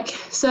think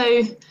last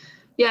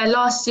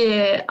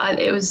year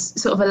it was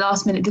sort of a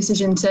last minute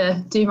decision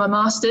to do my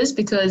Masters,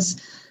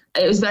 because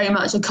it was very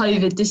much a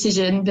COVID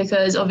decision,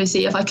 because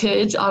obviously if I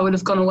could, I would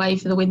have gone away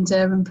for the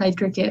winter and played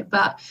cricket.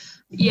 But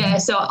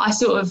so I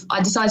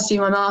decided to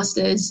do my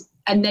Masters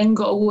and then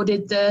got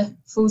awarded the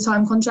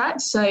full-time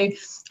contract. So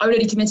I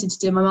really committed to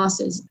do my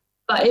Masters.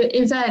 But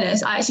in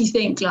fairness, I actually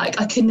think like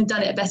I couldn't have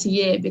done it a better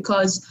year,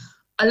 because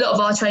a lot of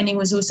our training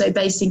was also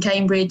based in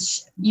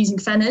Cambridge using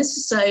Fenners.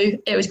 So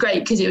it was great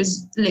because it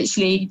was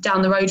literally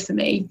down the road for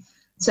me.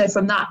 So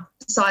from that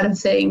side of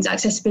things,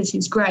 accessibility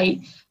was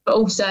great. But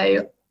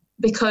also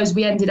because of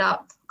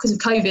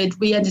COVID,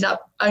 we ended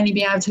up only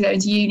being able to go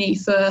into uni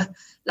for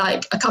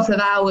like a couple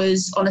of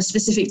hours on a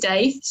specific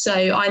day. So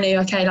I knew,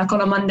 okay, like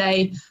on a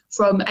Monday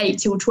from 8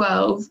 till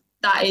 12,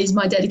 that is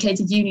my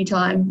dedicated uni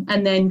time,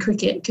 and then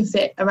cricket could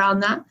fit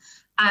around that.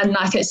 And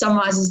like at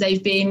Sunrisers,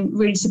 they've been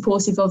really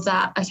supportive of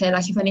that. Okay,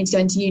 like if I need to go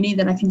into uni,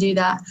 then I can do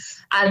that.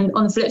 And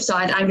on the flip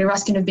side, Anglia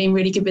Ruskin have been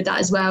really good with that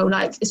as well.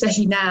 Like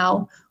especially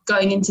now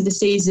going into the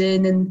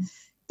season and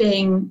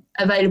being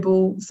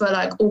available for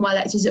like all my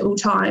lectures at all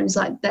times,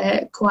 like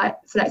they're quite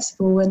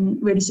flexible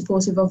and really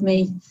supportive of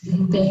me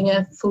being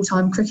a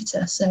full-time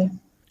cricketer. So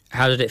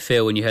how did it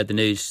feel when you heard the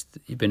news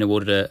that you've been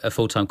awarded a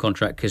full-time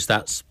contract? Because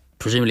that's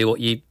presumably what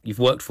you've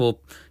worked for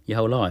your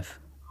whole life.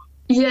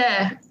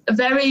 Yeah,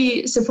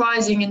 very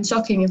surprising and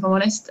shocking, if I'm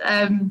honest.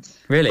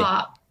 Really?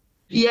 But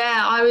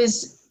yeah, I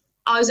was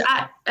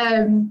at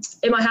in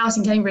my house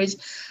in Cambridge,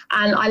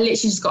 and I literally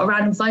just got a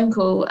random phone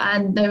call,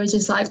 and they were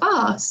just like,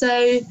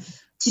 so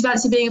do you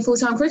fancy being a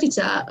full-time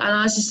cricketer? And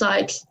I was just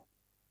like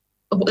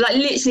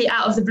literally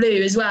out of the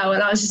blue as well.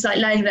 And I was just like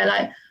laying there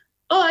like,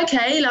 oh,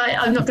 okay, like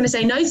I'm not going to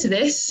say no to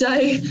this. So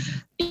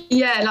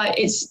yeah, like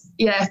it's,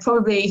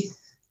 probably,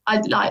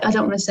 I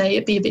don't want to say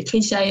it'd be a bit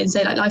cliche and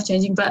say like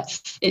life-changing, but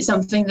it's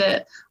something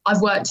that I've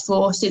worked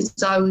for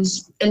since I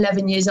was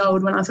 11 years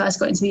old when I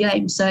first got into the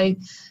game. So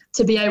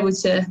to be able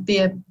to be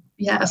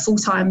a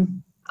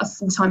full-time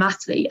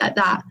athlete at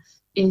that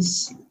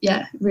is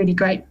really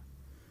great.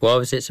 Why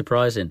was it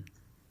surprising?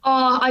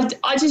 Oh,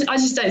 I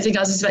just don't think I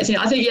was expecting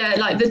it. I think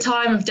like the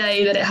time of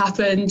day that it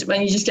happened,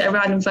 when you just get a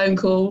random phone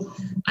call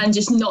and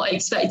just not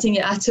expecting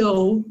it at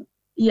all.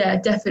 Yeah,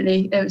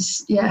 definitely, it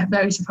was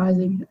very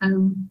surprising.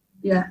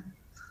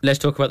 Let's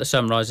talk about the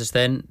Sunrisers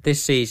then.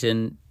 This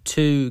season,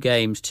 2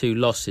 games, 2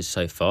 losses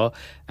so far,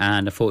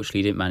 and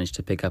unfortunately you didn't manage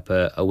to pick up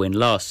a win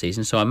last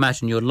season. So I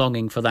imagine you're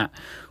longing for that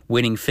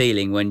winning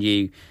feeling when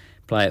you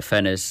play at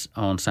Fenners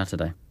on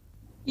Saturday.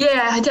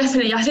 Yeah,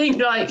 definitely. I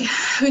think like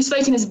we've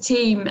spoken as a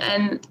team,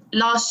 and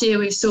last year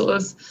we've sort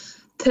of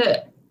put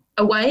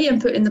away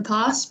and put in the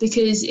past,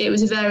 because it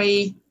was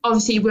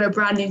obviously we're a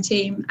brand new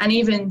team, and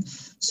even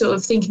sort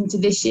of thinking to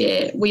this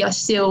year, we are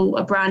still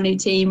a brand new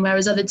team,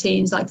 whereas other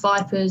teams like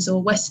Vipers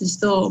or Western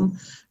Storm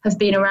have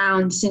been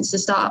around since the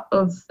start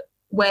of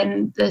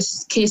when the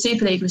Kia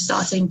Super League was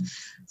starting.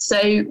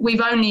 So we've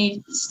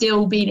only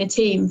still been a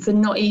team for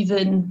not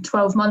even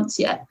 12 months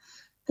yet.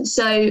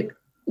 So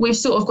we've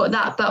sort of got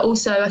that, but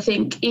also I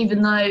think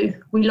even though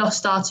we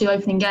lost our 2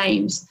 opening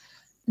games,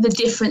 the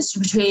difference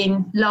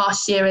between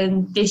last year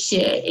and this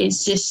year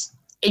is just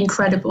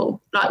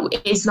incredible. Like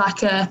it's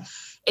like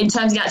in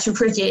terms of actual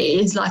cricket, it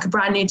is like a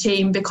brand new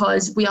team,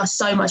 because we are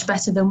so much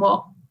better than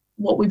what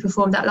we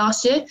performed at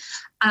last year.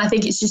 And I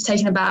think it's just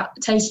taking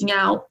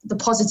out the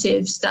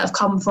positives that have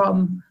come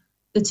from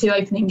the 2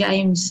 opening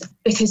games,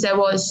 because there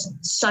was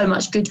so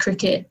much good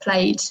cricket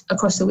played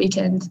across the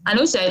weekend. And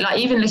also, like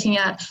even looking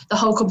at the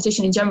whole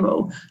competition in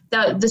general,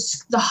 there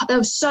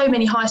were so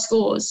many high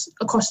scores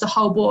across the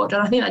whole board.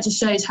 And I think that just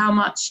shows how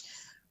much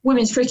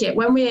women's cricket,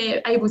 when we're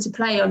able to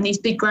play on these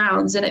big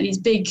grounds and at these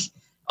big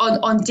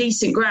on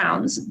decent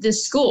grounds, the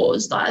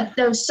scores, like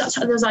there was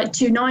like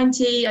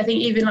 290. I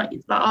think even like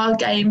our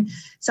game,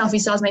 South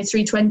East Stars made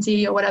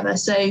 320 or whatever.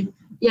 So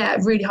yeah,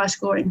 really high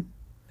scoring.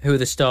 Who are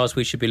the stars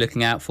we should be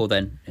looking out for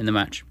then in the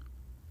match?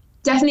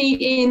 Definitely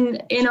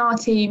in our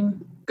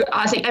team,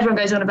 I think everyone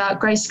goes on about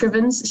Grace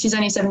Scrivens. She's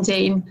only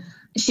 17.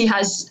 She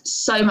has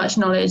so much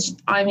knowledge.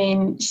 I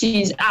mean,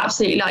 she's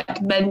absolutely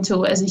like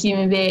mental as a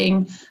human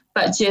being,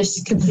 but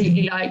just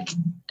completely like,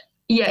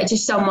 yeah,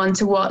 just someone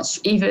to watch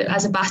either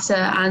as a batter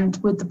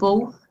and with the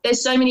ball.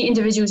 There's so many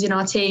individuals in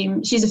our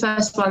team. She's the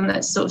first one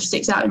that sort of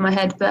sticks out in my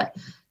head, but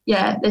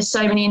yeah, there's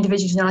so many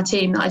individuals in our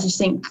team that I just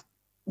think,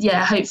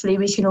 yeah, hopefully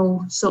we can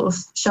all sort of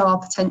show our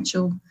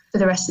potential for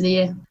the rest of the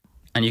year.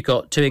 And you've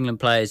got 2 England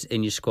players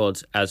in your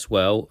squad as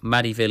well,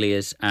 Maddie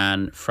Villiers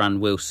and Fran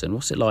Wilson.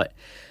 What's it like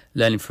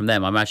learning from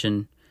them? I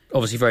imagine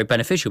obviously very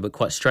beneficial, but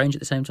quite strange at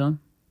the same time.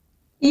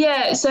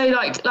 Yeah, so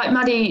like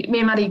Maddie, me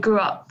and Maddie grew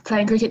up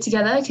playing cricket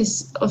together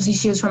because obviously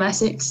she was from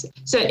Essex.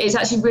 So it's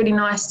actually really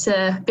nice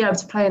to be able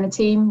to play in a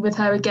team with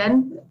her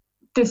again.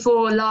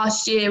 Before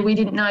last year, we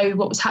didn't know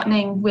what was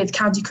happening with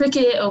county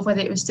cricket or whether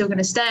it was still going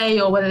to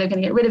stay or whether they're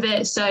going to get rid of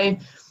it. So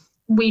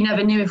we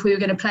never knew if we were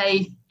going to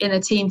play in a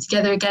team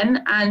together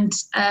again. And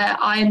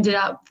I ended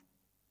up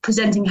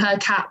presenting her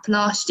cap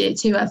last year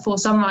to her for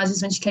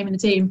Sunrisers when she came in the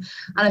team.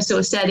 And I sort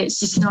of said, it's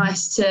just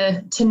nice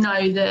to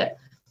know that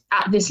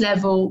at this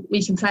level,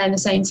 we can play in the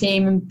same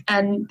team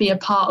and be a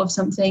part of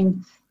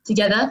something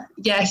together.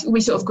 Yeah,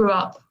 we sort of grew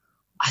up,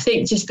 I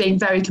think, just being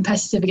very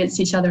competitive against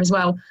each other as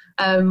well.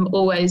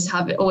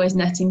 Always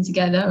netting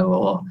together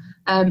or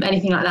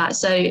anything like that.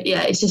 So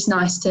yeah, it's just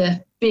nice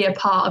to be a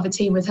part of a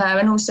team with her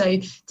and also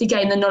to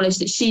gain the knowledge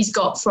that she's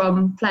got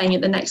from playing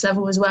at the next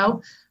level as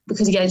well.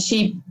 Because again,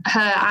 her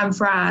and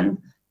Fran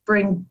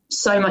bring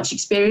so much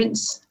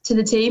experience to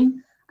the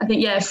team. I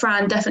think, yeah,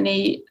 Fran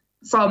definitely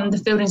from the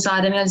fielding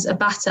side and as a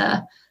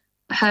batter,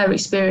 her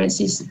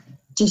experience is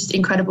just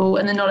incredible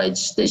and the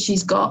knowledge that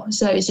she's got.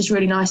 So it's just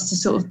really nice to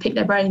sort of pick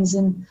their brains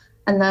and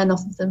learn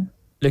off of them.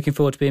 Looking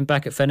forward to being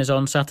back at Fenners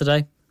on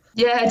Saturday?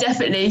 Yeah,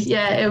 definitely.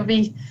 Yeah, it'll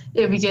be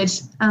good.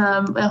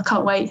 I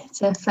can't wait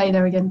to play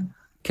there again.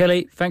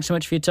 Kelly, thanks so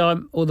much for your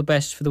time. All the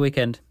best for the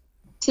weekend.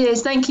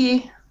 Cheers, thank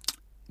you.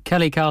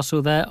 Kelly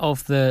Castle there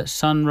of the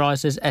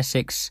Sunrisers,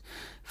 Essex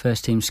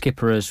first team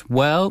skipper as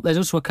well. There's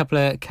also a couple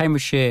of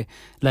Cambridgeshire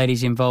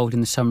ladies involved in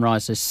the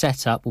Sunrisers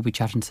setup. We'll be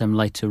chatting to them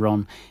later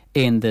on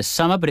in the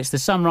summer, but it's the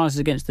Sunrisers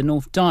against the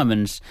North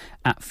Diamonds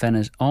at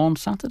Fenners on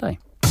Saturday.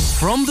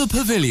 From the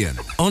Pavilion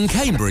on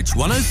Cambridge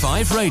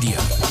 105 Radio.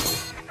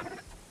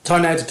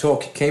 Time now to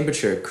talk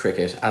Cambridgeshire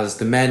cricket as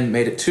the men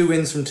made it 2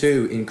 wins from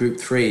 2 in Group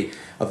 3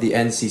 of the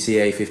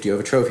NCCA 50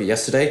 Over Trophy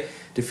yesterday,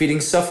 defeating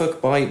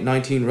Suffolk by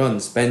 19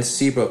 runs. Ben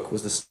Seabrook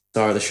was the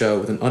star of the show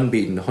with an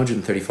unbeaten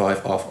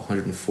 135 off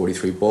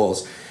 143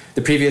 balls.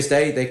 The previous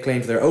day, they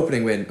claimed their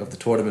opening win of the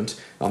tournament.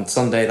 On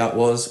Sunday, that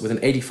was with an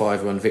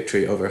 85-run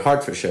victory over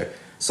Hertfordshire.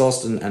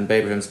 Sawston and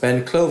Babraham's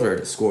Ben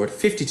Cloverd scored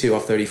 52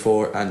 off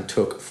 34 and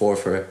took 4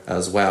 for it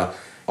as well.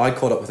 I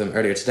caught up with them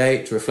earlier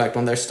today to reflect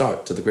on their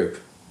start to the group.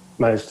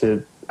 Managed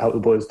to help the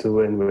boys to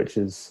win, which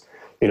is,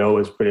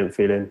 always a brilliant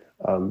feeling.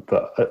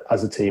 But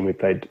as a team, we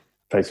played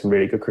some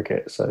really good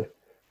cricket, so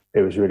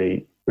it was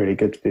really, really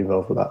good to be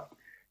involved with that.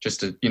 Just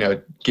to,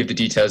 give the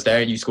details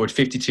there, you scored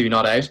 52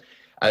 not out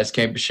as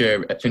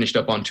Cambridgeshire finished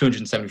up on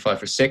 275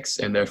 for 6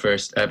 in their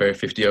first ever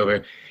 50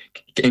 over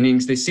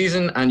innings this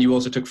season, and you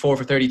also took 4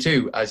 for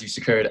 32 as you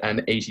secured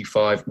an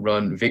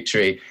 85-run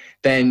victory.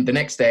 Then the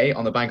next day,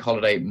 on the bank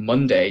holiday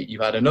Monday, you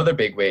had another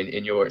big win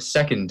in your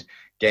second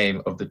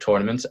game of the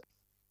tournament.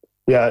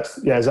 Yeah,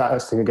 it's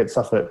Aston against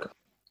Suffolk.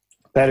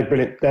 They had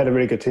a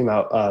really good team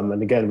out,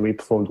 and again we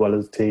performed well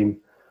as a team.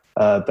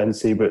 Ben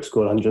Seabrook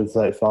scored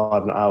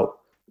 135 and out,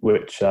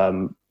 which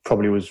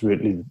probably was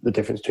really the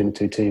difference between the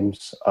two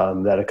teams.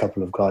 They had a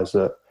couple of guys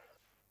that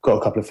got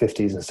a couple of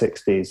 50s and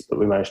 60s, but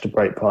we managed to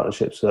break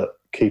partnerships at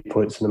key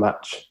points in the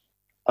match.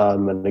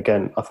 And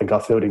again, I think our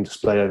fielding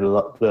display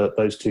over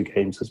those 2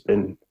 games has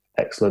been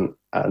excellent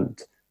and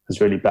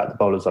has really backed the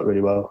bowlers up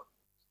really well.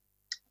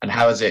 And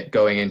how is it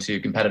going into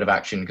competitive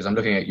action? Because I'm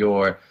looking at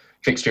your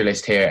fixture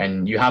list here,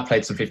 and you have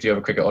played some 50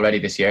 over cricket already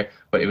this year,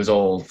 but it was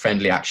all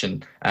friendly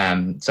action.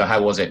 So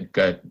how was it,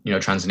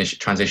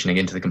 transitioning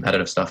into the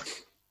competitive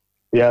stuff?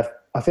 Yeah,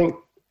 I think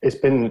it's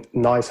been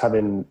nice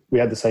we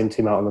had the same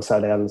team out on the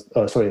Sunday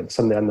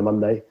and the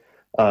Monday.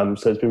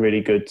 So it's been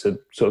really good to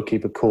sort of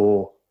keep a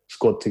core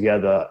squad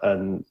together.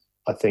 And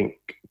I think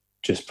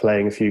just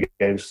playing a few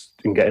games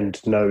and getting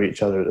to know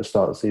each other at the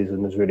start of the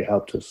season has really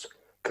helped us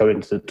go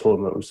into the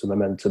tournament with some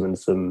momentum and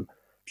some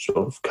sort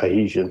of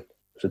cohesion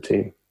as a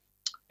team.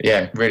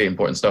 Yeah, really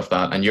important stuff,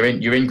 that. And you're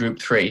in Group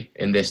 3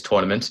 in this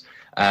tournament.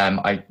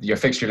 Your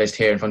fixture list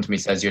here in front of me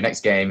says your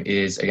next game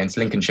is against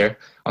Lincolnshire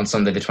on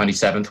Sunday the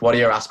 27th. What are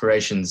your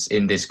aspirations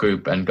in this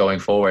group and going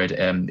forward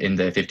in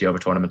the 50 over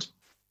tournament?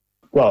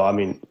 Well, I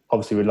mean,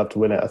 obviously we'd love to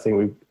win it. I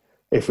think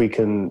if we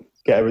can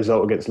get a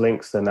result against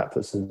Lincs, then that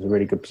puts us in a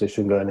really good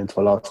position going into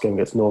our last game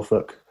against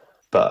Norfolk.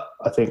 But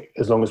I think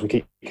as long as we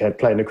keep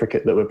playing the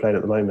cricket that we're playing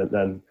at the moment,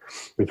 then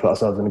we put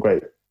ourselves in a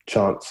great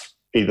chance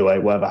either way,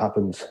 whatever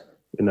happens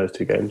in those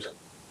two games.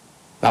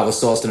 That was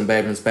Sawston and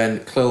Baberham's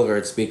Ben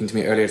Clover speaking to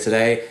me earlier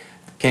today.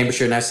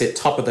 Cambridgeshire now sit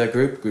top of their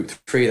group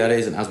 3 that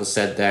is, and as was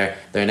said there,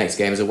 their next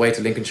game is away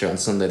to Lincolnshire on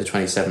Sunday the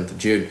 27th of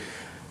June.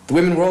 The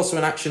women were also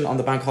in action on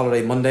the bank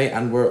holiday Monday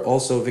and were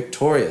also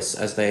victorious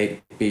as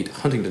they beat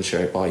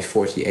Huntingdonshire by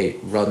 48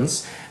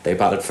 runs. They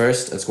batted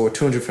first and scored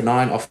 200 for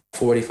 9 off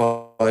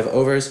 45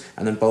 overs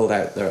and then bowled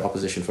out their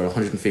opposition for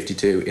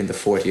 152 in the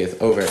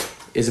 40th over.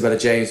 Isabella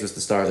James was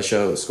the star of the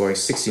show, scoring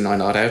 69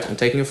 not out and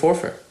taking a 4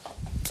 for.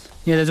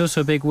 Yeah, there's also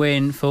a big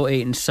win for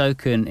Eton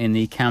Soken in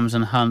the Cams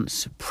and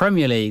Hunts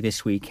Premier League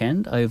this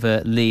weekend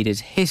over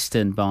leaders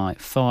Histon by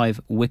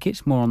 5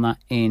 wickets. More on that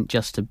in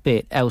just a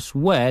bit.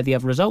 Elsewhere, the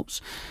other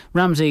results.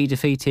 Ramsey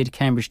defeated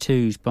Cambridge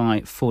 2s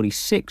by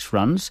 46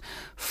 runs.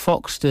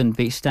 Foxton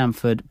beat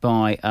Stamford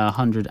by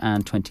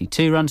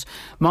 122 runs.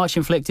 March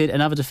inflicted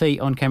another defeat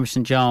on Cambridge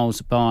St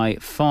Giles by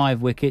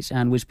 5 wickets,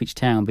 and Wisbech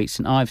Town beat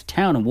St Ives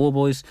Town and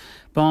Warboys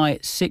by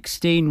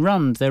 16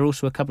 runs. There are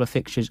also a couple of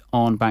fixtures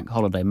on Bank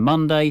Holiday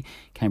Monday.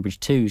 Cambridge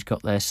 2s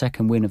got their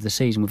second win of the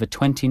season with a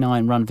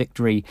 29-run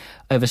victory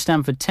over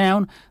Stamford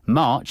Town.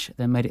 March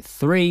then made it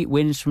 3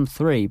 wins from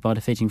 3 by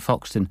defeating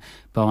Foxton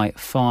by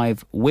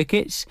 5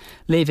 wickets,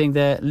 leaving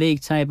the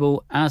league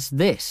table as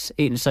this.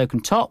 Eton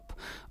Soken top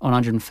on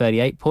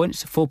 138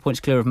 points, 4 points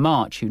clear of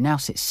March, who now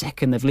sits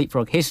second. They've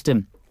leapfrogged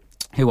Histon,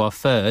 who are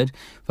third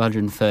with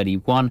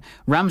 131.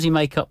 Ramsey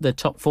make up the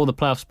top 4, the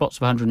playoff spots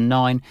of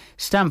 109.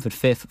 Stamford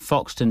 5th,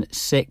 Foxton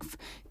 6th,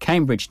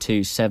 Cambridge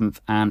 2 7th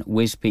and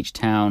Wisbech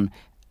Town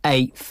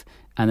 8th.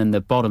 And then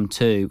the bottom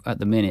 2 at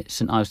the minute,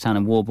 St Ives Town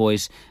and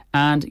Warboys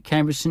and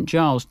Cambridge St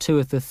Giles, 2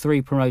 of the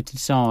 3 promoted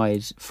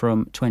sides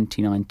from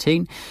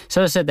 2019.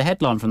 So as I said, the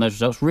headline from those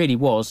results really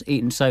was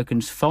Eton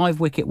Soken's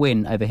 5-wicket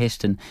win over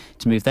Histon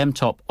to move them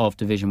top of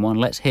Division 1.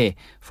 Let's hear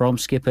from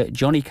skipper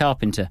Johnny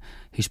Carpenter,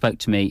 who spoke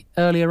to me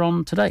earlier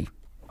on today.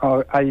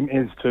 Our aim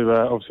is to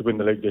obviously win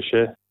the league this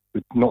year.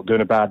 We're not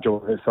doing a bad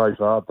job of it so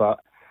far, but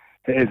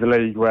it is a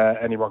league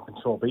where anyone can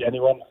sort of beat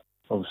anyone.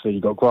 Obviously,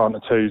 you've got Grant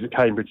at 2s, at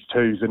Cambridge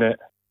 2s in it.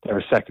 They're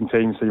a second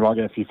team, so you might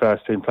get a few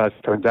first team players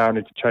coming down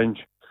who could change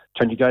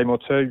a game or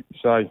two.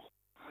 So,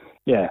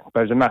 yeah,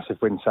 there was a massive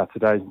win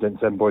Saturday against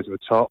them boys at the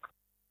top.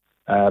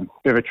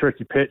 Bit of a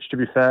tricky pitch, to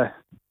be fair,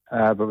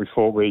 but we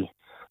thought we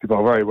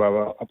got very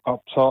well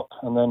up top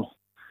and then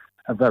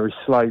a very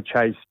slow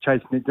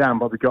chasing it down,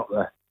 but we got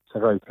there.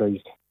 So very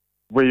pleased.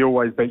 We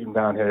always beat them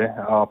down here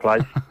at our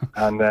place,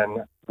 and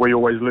then we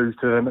always lose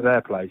to them at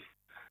their place.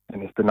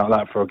 And it's been like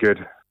that for a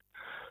good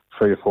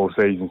 3 or 4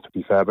 seasons, to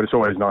be fair, but it's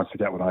always nice to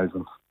get one over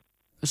them.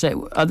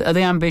 So are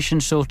the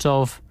ambitions sort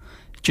of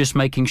just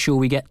making sure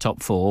we get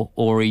top 4,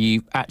 or are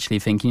you actually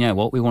thinking, you know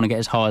what, we want to get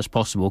as high as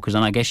possible, because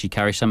then I guess you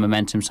carry some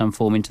momentum, some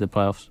form into the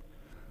playoffs?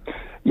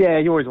 Yeah,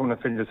 you always want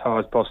to finish as high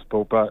as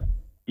possible, but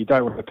you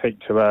don't want to peak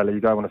too early,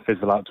 you don't want to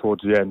fizzle out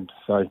towards the end.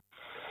 So if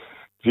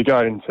you're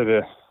going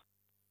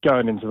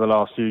into the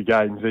last few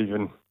games,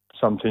 even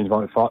some teams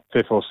might be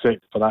 5th or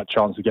 6th for that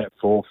chance to get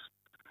 4th,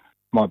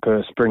 might put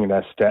a spring in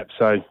their step.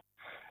 So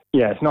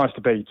yeah, it's nice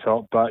to be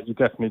top, but you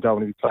definitely don't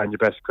want to be playing your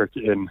best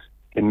cricket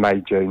in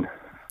May, June.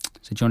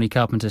 So Johnny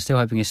Carpenter still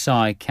hoping his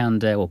side can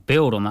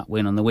build on that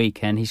win on the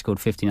weekend. He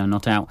scored 59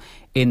 not out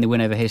in the win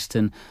over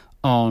Histon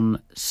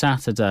on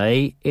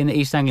Saturday. In the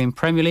East Anglian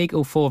Premier League,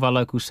 all 4 of our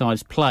local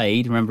sides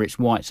played. Remember, it's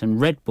whites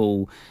and red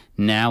ball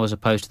now, as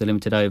opposed to the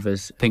limited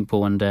overs, pink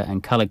ball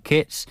and coloured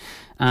kits.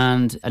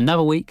 And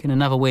another week and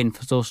another win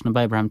for Sawston and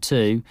Baberham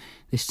too,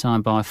 this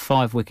time by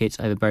 5 wickets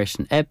over Bury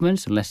St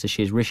Edmunds, and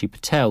Leicestershire's Rishi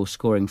Patel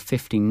scoring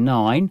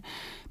 59.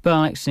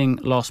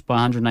 Barnexing lost by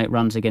 108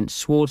 runs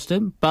against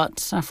Swardston, but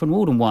Saffron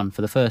Walden won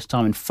for the first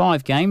time in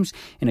 5 games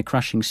in a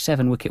crushing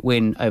 7-wicket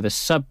win over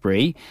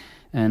Sudbury.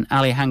 And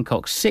Ali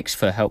Hancock's 6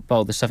 helped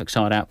bowl the Suffolk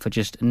side out for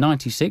just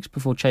 96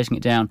 before chasing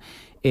it down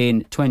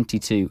in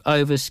 22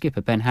 overs. Skipper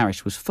Ben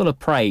Harris was full of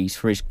praise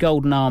for his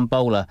golden arm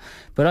bowler,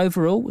 but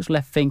overall was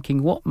left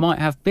thinking what might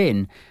have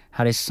been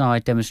had his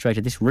side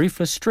demonstrated this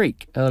ruthless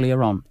streak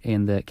earlier on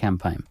in the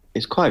campaign.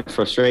 It's quite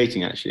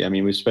frustrating, actually. I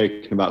mean, we've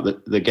spoken about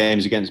the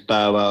games against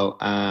Burwell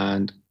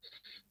and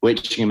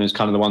Witchingham as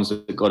kind of the ones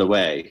that got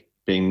away,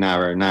 being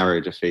narrow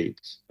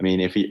defeats. I mean,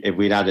 if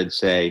we'd added,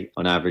 say,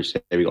 on average,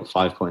 say we got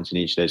 5 points in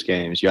each of those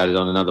games, you added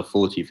on another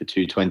 40 for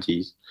 2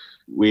 20s,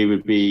 we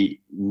would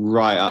be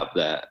right up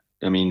there.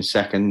 I mean,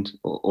 second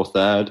or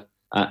third.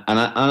 And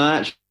I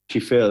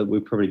actually feel we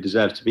probably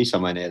deserve to be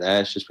somewhere near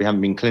there. It's just we haven't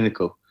been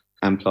clinical.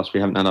 And plus, we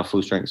haven't had our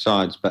full-strength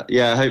sides. But,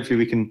 yeah, hopefully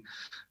we can...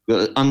 We've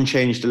got an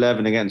unchanged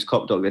 11 against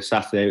Copdock this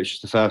Saturday, which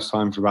is the first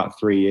time for about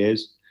 3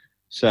 years.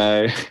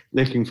 So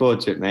looking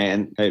forward to it, mate.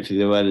 And hopefully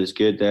the weather's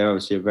good. They're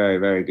obviously a very,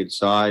 very good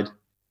side.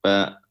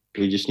 But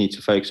we just need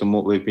to focus on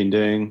what we've been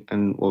doing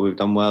and what we've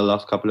done well the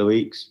last couple of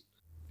weeks.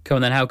 Come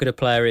on then, how good a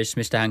player is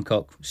Mr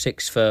Hancock?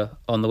 6 for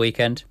on the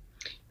weekend?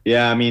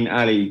 Yeah, I mean,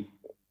 Ali,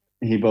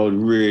 he bowled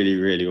really,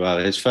 really well.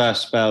 His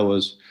first spell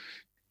was,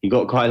 he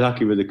got quite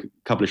lucky with a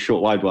couple of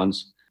short wide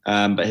ones.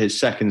 But his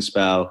second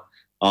spell,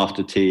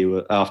 after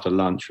tea, after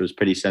lunch, was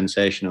pretty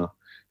sensational.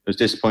 It was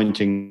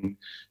disappointing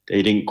that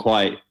he didn't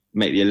quite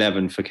make the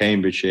 11 for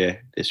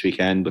Cambridgeshire this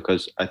weekend,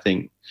 because I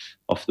think,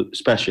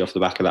 especially off the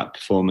back of that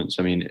performance,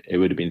 I mean, it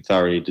would have been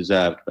thoroughly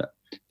deserved. But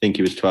I think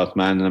he was 12th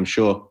man, and I'm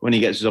sure when he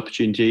gets his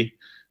opportunity,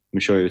 I'm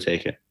sure he will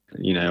take it.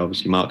 You know,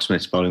 obviously Mark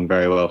Smith's bowling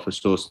very well for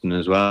Sawston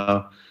as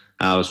well.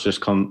 Al's just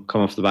come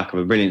off the back of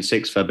a brilliant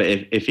sixfer, but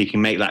if he can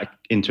make that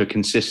into a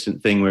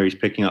consistent thing where he's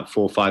picking up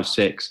 4, 5,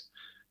 6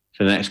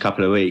 for the next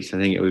couple of weeks, I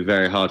think it would be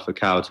very hard for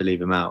Cal to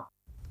leave him out.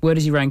 Where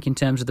does he rank in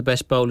terms of the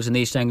best bowlers in the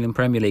East Anglian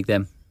Premier League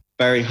then?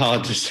 Very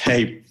hard to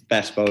say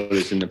best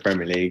bowlers in the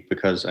Premier League,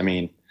 because, I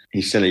mean,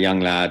 he's still a young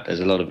lad. There's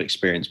a lot of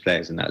experienced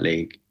players in that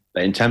league.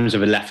 But in terms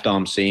of a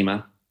left-arm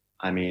seamer,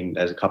 I mean,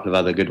 there's a couple of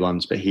other good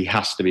ones, but he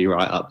has to be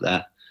right up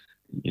there.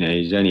 You know,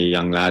 he's only a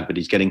young lad, but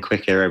he's getting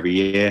quicker every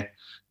year.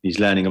 He's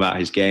learning about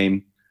his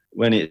game.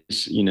 When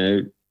it's, you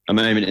know, a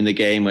moment in the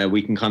game where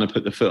we can kind of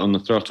put the foot on the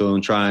throttle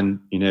and try and,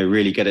 you know,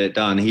 really get it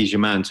done, he's your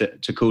man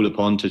to call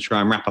upon to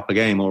try and wrap up a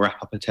game or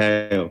wrap up a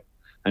tale.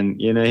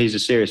 And, you know, he's a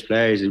serious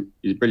player. He's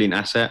a brilliant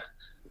asset.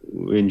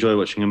 We enjoy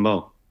watching him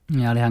bowl.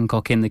 Yeah, Ali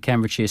Hancock in the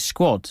Cambridgeshire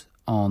squad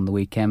on the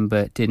weekend,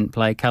 but didn't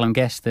play. Callum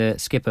Guest, the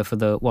skipper for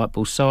the White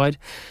Ball side.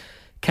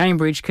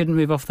 Cambridge couldn't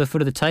move off the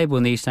foot of the table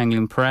in the East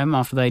Anglian Prem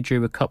after they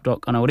drew a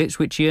Copdock on Old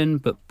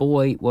Ipswichian, but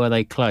boy, were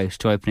they close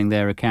to opening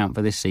their account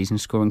for this season,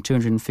 scoring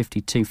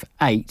 252 for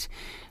 8.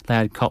 They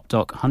had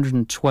Copdock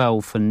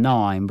 112 for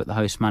 9, but the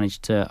hosts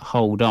managed to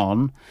hold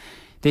on.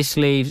 This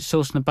leaves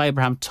Sawston and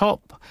Babraham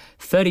top,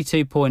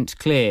 32 points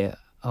clear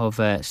of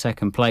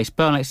second place.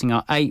 Burn Lexington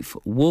are 8th,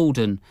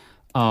 Walden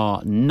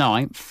are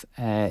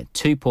 9th,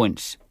 2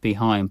 points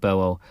behind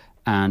Burwell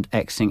and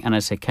Exing. And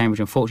as I said,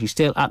 Cambridge unfortunately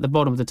still at the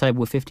bottom of the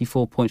table with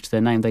 54 points to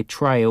their name. They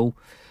trail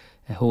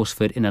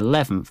Horsford in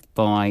 11th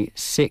by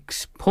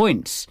 6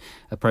 points.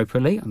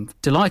 Appropriately, I'm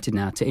delighted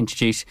now to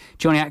introduce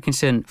Johnny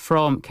Atkinson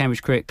from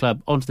Cambridge Cricket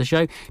Club onto the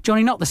show.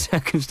 Johnny, not the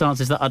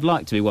circumstances that I'd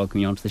like to be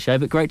welcoming you onto the show,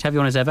 but great to have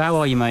you on as ever. How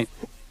are you, mate?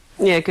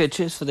 Yeah, good.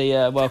 Cheers for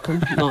the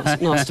welcome.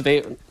 Nice to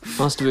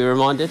be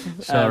reminded.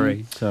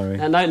 Sorry.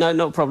 No, not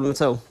a problem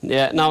at all.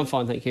 Yeah, no, I'm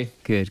fine, thank you.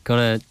 Good. Got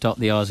to dot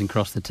the R's and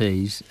cross the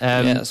T's.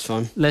 Yeah, that's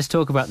fine. Let's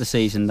talk about the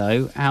season,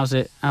 though. How's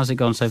it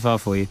gone so far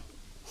for you?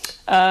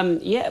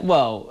 Yeah,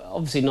 well,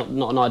 obviously not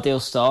an ideal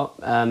start.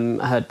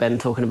 I heard Ben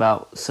talking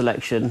about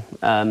selection,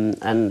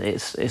 and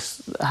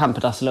it's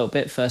hampered us a little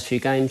bit first few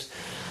games,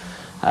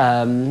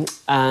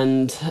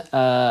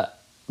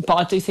 but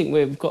I do think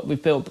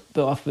we've built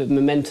up a bit of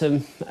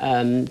momentum,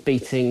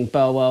 beating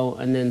Burwell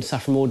and then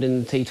Saffron Walden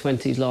in the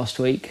T20s last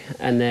week,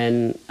 and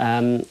then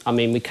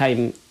we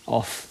came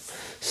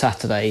off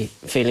Saturday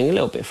feeling a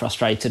little bit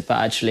frustrated, but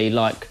actually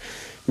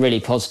really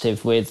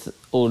positive with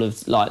all of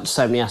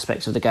so many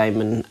aspects of the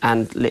game,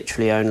 and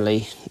literally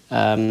only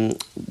 1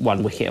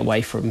 wicket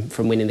away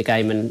from winning the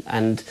game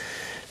and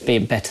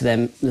being better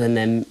than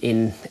them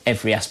in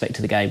every aspect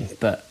of the game.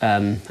 But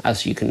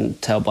as you can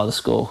tell by the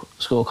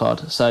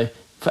scorecard, so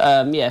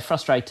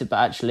frustrated, but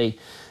actually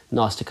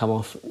nice to come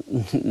off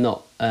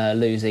not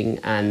losing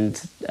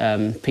and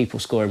people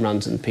scoring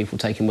runs and people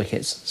taking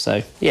wickets.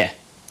 So yeah,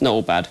 not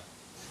all bad.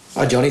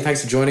 Hi Johnny,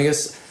 thanks for joining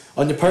us.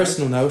 On your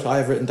personal note, I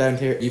have written down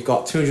here you've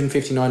got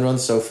 259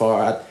 runs so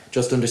far at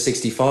just under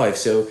 65.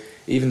 So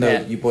even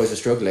though you boys are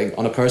struggling,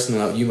 on a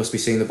personal note, you must be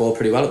seeing the ball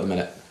pretty well at the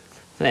minute.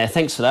 Yeah,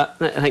 thanks for that.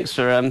 Thanks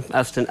for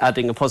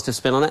adding a positive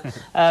spin on it.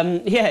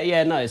 No,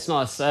 it's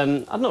nice.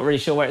 I'm not really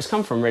sure where it's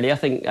come from, really. I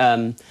think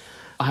I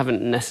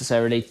haven't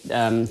necessarily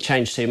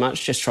changed too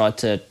much. Just tried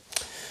to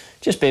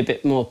just be a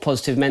bit more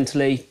positive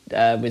mentally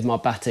with my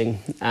batting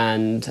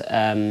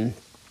and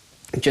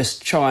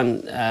just try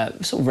and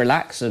sort of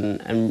relax.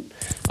 And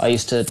I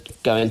used to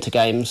go into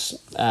games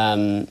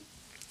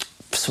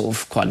sort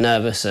of quite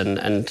nervous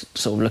and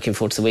sort of looking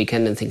forward to the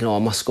weekend and thinking, I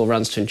must score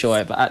runs to enjoy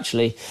it. But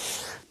actually,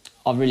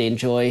 I really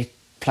enjoy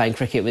playing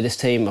cricket with this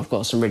team. I've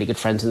got some really good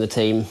friends in the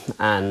team,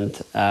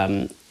 and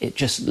it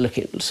just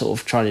sort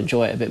of trying to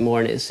enjoy it a bit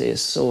more, and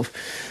it's sort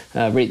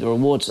of reap the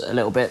rewards a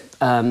little bit.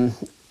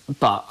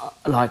 But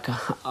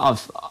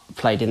I've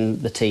played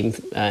in the team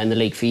in the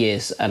league for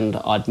years, and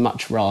I'd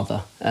much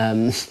rather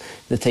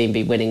the team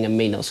be winning and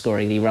me not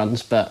scoring any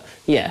runs. But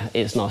yeah,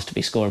 it's nice to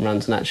be scoring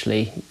runs and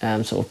actually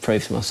sort of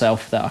prove to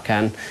myself that I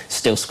can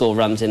still score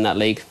runs in that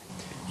league.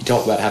 You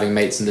talk about having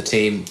mates in the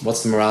team.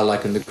 What's the morale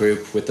like in the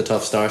group with the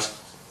tough start?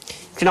 Do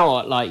you know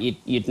what?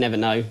 You'd never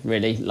know,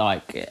 really.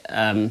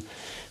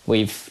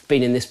 We've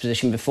been in this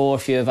position before, a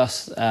few of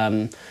us,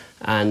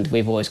 and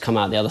we've always come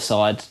out the other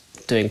side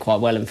doing quite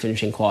well and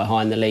finishing quite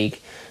high in the league.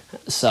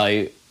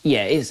 So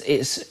yeah,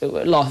 it's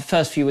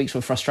first few weeks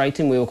were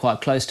frustrating. We were quite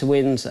close to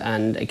wins,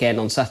 and again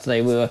on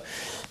Saturday we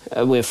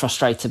were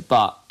frustrated.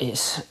 But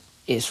it's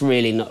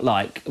really not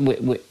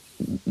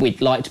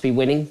we'd like to be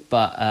winning,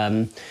 but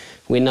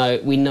we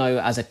know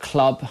as a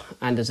club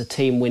and as a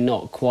team we're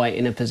not quite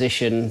in a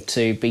position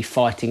to be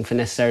fighting for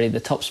necessarily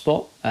the top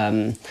spot.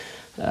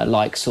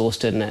 like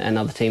Sawston and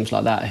other teams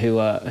like that who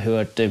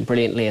are doing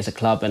brilliantly as a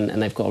club,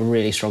 and they've got a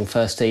really strong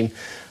first team.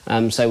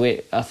 So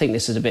I think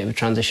this is a bit of a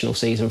transitional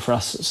season for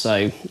us.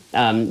 So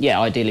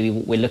ideally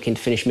we're looking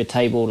to finish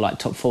mid-table, like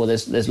top 4.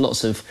 There's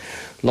lots of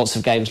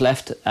games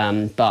left,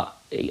 but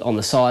on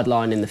the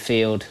sideline in the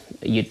field,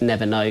 you'd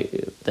never know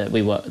that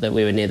we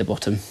were near the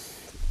bottom.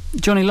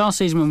 Johnny, last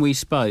season when we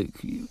spoke,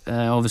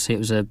 obviously it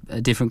was a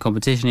different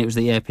competition. It was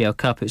the EPL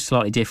Cup. It was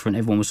slightly different.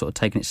 Everyone was sort of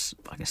taking it,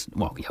 I guess,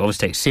 well, you always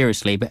take it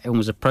seriously, but everyone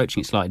was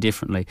approaching it slightly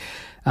differently.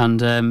 And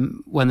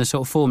when the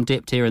sort of form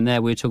dipped here and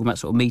there, we were talking about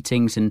sort of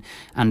meetings and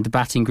the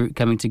batting group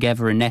coming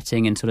together and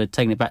netting and sort of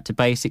taking it back to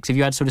basics. Have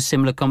you had sort of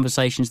similar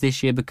conversations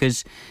this year?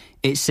 Because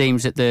it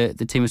seems that the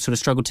team has sort of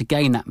struggled to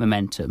gain that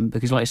momentum.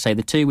 Because, like I say,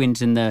 the 2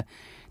 wins in the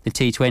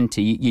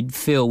T20 you'd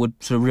feel would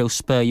sort of real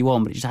spur you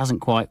on, but it just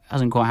hasn't quite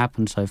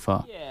happened so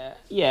far.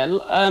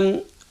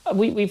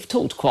 We've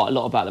talked quite a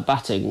lot about the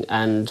batting,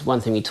 and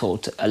one thing we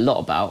talked a lot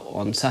about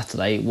on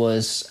Saturday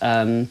was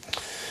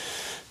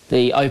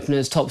the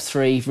openers, top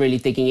 3, really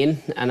digging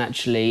in, and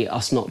actually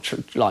us not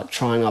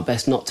trying our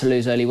best not to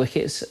lose early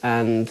wickets.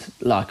 And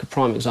like a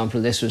prime example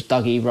of this was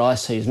Dougie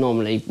Rice, who's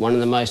normally one of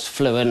the most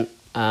fluent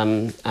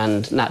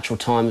and natural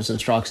timers and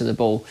strikers of the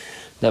ball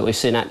that we've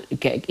seen.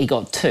 He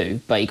got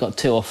 2, but he got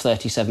 2 off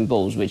 37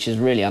 balls, which is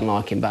really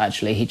unlike him. But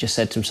actually, he just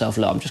said to himself,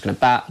 look, I'm just going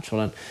to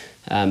try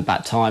and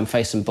bat time,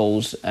 face some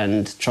balls,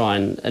 and try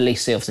and at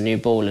least see off the new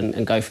ball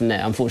and go from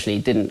there. Unfortunately,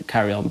 he didn't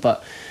carry on.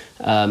 But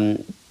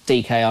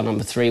DK, our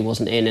number 3,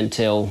 wasn't in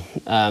until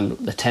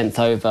the 10th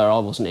over. I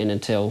wasn't in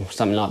until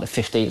something like the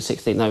 15th,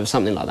 16th over,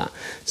 something like that.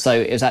 So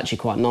it was actually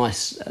quite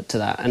nice to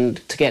that.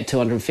 And to get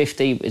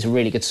 250 is a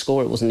really good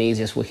score. It wasn't the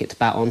easiest wicket to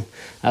bat on,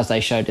 as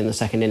they showed in the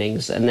second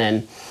innings. And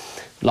then,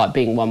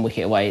 being 1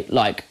 wicket away,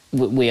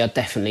 we are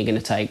definitely going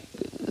to take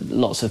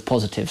lots of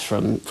positives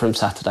from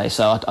Saturday.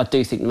 So I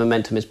do think the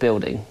momentum is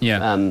building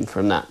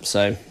from that.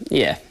 So,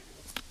 yeah.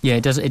 Yeah,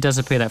 it does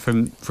appear that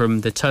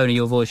from the tone of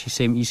your voice,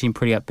 you seem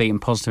pretty upbeat and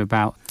positive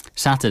about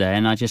Saturday,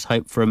 and I just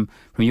hope from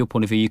your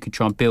point of view you could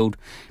try and build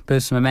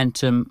some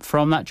momentum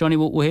from that. Johnny,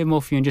 we'll hear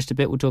more from you in just a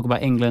bit. We'll talk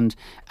about England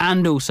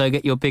and also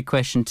get your big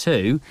question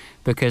too,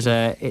 because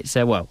it's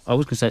I was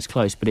going to say it's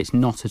close, but it's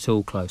not at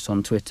all close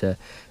on Twitter.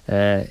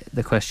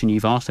 The question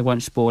you've asked, I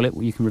won't spoil it.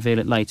 You can reveal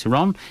it later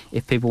on.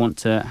 If people want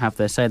to have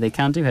their say, they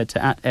can do. Head to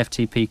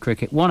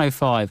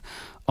 @FTPcricket105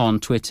 on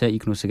Twitter. You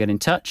can also get in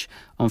touch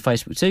on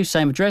Facebook too,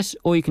 same address,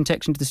 or you can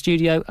text into the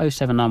studio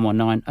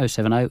 07919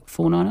 070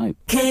 490.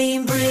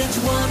 Cambridge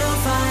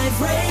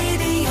 105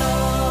 Radio.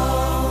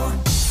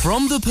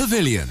 From the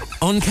Pavilion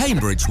on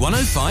Cambridge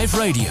 105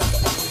 Radio.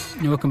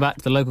 Welcome back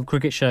to the local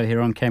cricket show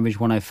here on Cambridge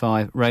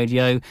 105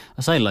 Radio.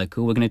 I say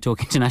local, we're going to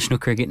talk international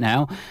cricket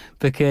now,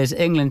 because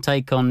England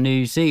take on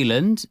New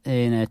Zealand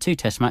in 2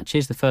 test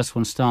matches. The first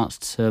one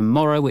starts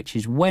tomorrow, which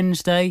is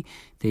Wednesday,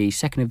 the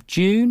 2nd of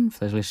June,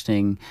 for those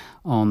listening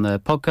on the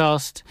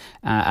podcast,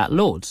 at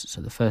Lords.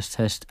 So the first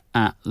test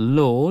at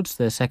Lords,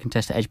 the second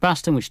test at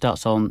Edgbaston, which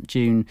starts on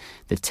June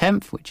the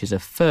 10th, which is a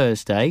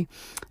Thursday.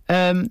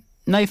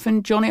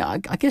 Nathan, Johnny, I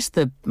guess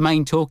the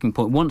main talking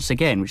point, once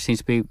again, which seems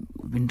to be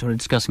we've been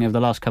discussing over the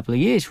last couple of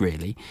years,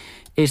 really,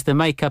 is the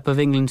makeup of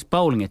England's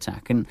bowling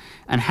attack and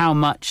how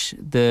much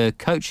the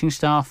coaching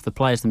staff, the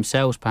players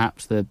themselves,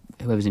 perhaps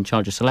whoever's in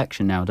charge of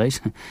selection nowadays,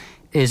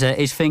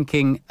 is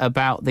thinking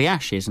about the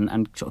Ashes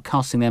and sort of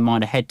casting their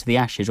mind ahead to the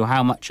Ashes, or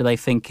how much are they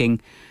thinking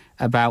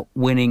about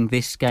winning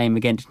this game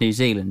against New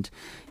Zealand.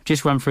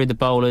 Just run through the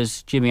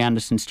bowlers: Jimmy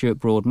Anderson, Stuart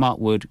Broad, Mark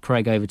Wood,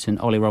 Craig Overton,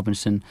 Ollie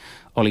Robinson,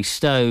 Ollie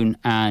Stone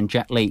and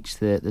Jack Leach,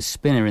 the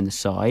spinner in the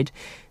side.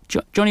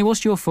 Johnny,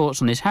 what's your thoughts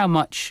on this? How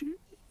much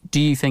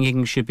do you think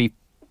England should be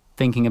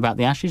thinking about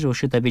the Ashes, or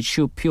should they be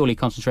purely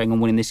concentrating on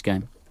winning this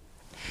game?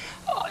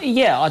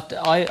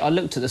 I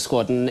looked at the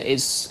squad, and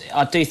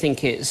I do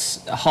think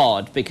it's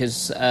hard,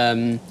 because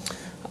I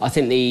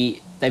think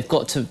they've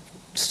got to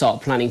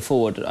start planning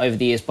forward. Over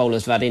the years,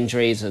 bowlers have had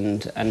injuries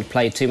and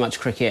played too much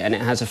cricket, and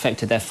it has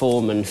affected their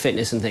form and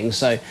fitness and things.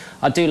 So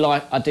I do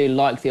like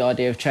the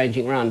idea of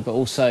changing around, but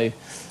also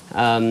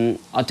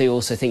I do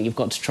also think you've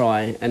got to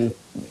try and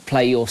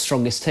play your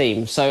strongest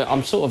team. So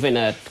I'm sort of in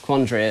a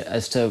quandary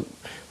as to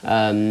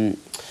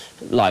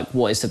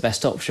what is the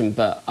best option,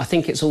 but I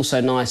think it's also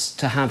nice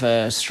to have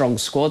a strong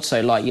squad. So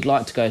you'd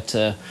like to go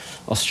to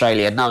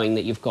Australia knowing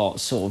that you've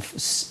got sort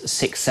of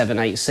 6, 7,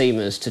 8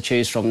 seamers to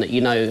choose from that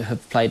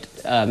have played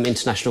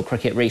international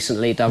cricket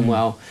recently, done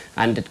well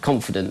and had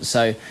confidence.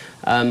 So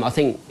I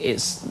think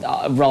it's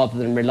rather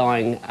than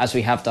relying, as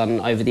we have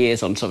done over the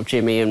years, on sort of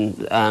Jimmy and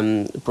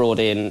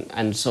Broadie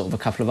and sort of a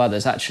couple of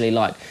others, actually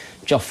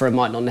Jofra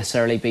might not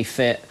necessarily be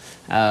fit,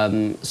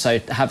 so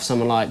to have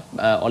someone like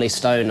Ollie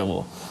Stone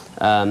or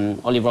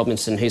Ollie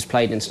Robinson, who's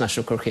played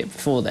international cricket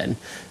before then.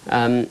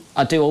 I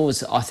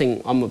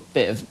think I'm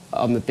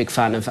a big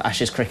fan of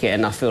Ashes cricket,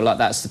 and I feel like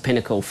that's the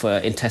pinnacle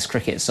in Test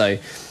cricket. So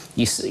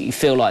you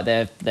feel like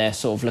they're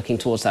sort of looking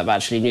towards that. But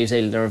actually, New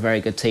Zealand are a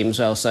very good team as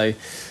well. So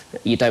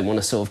you don't want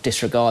to sort of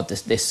disregard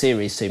this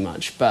series too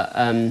much. But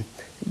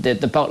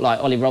like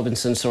Ollie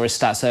Robinson saw his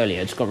stats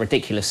earlier. He's got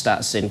ridiculous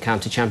stats in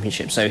county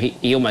championship, so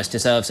he almost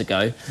deserves a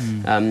go.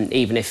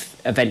 Even if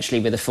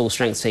eventually with a full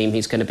strength team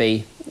he's going to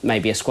be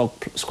maybe a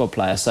squad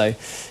player. So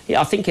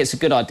yeah, I think it's a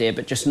good idea,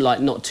 but just like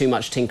not too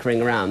much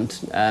tinkering around.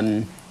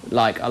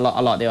 Like I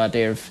like the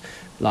idea of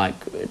like,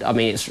 I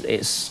mean,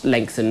 it's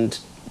lengthened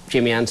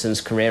Jimmy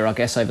Anson's career, I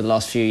guess, over the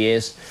last few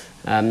years.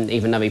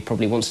 Even though he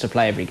probably wants to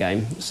play every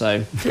game.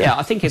 So yeah,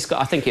 I think it's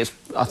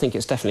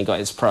definitely got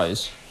its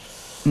pros.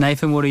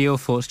 Nathan, what are your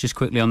thoughts just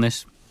quickly on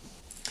this?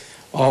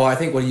 Oh, I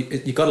think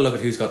you got to look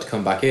at who's got to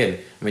come back in.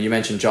 I mean, you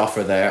mentioned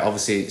Jofra there.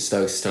 Obviously,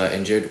 Stokes is still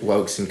injured.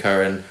 Wokes and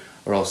Curran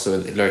are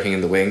also lurking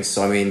in the wings.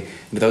 So I mean,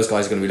 those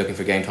guys are going to be looking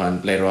for game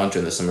time later on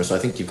during the summer. So I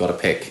think you've got to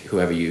pick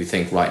whoever you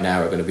think right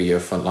now are going to be your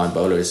frontline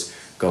bowlers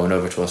going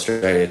over to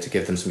Australia to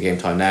give them some game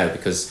time now,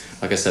 because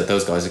like I said,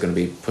 those guys are going to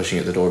be pushing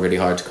at the door really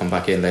hard to come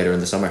back in later in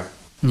the summer.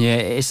 Yeah,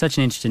 it's such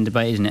an interesting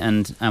debate, isn't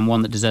it? And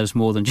one that deserves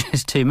more than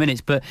just 2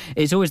 minutes. But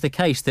it's always the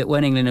case that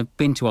when England have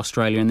been to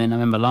Australia, and then I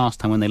remember last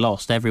time when they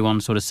lost,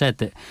 everyone sort of said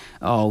that,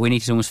 oh, we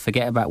need to almost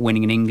forget about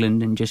winning in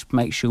England and just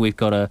make sure we've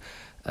got a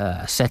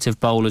set of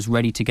bowlers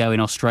ready to go in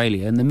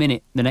Australia. And the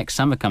minute the next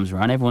summer comes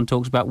around, everyone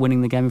talks about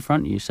winning the game in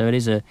front of you. So it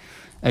is a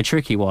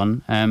tricky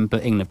one.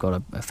 But England have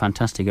got a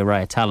fantastic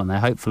array of talent there.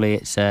 Hopefully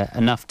it's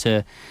enough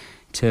to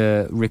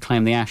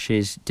reclaim the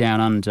Ashes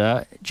down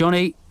under.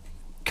 Johnny,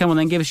 come on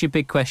then, give us your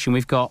big question.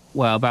 We've got,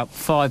 well, about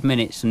 5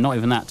 minutes and not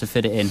even that to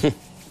fit it in.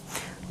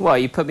 Well,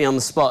 you put me on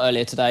the spot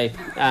earlier today,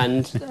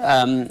 and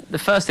the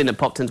first thing that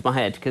popped into my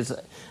head, because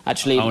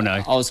actually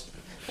I was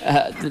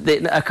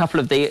a couple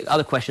of the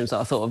other questions that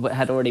I thought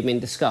had already been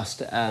discussed,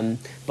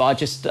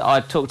 but I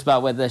talked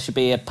about whether there should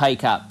be a pay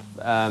cap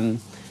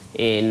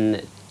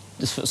in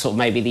sort of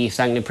maybe the East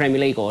Anglian Premier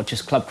League or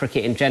just club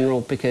cricket in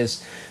general,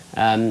 because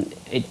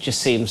it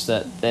just seems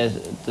that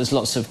there's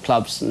lots of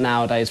clubs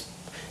nowadays,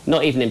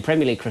 not even in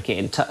Premier League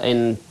cricket,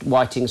 in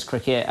Whiting's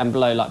cricket and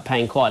below, like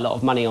paying quite a lot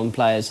of money on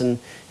players, and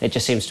it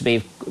just seems to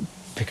be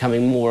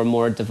becoming more and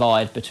more a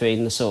divide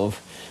between the sort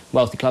of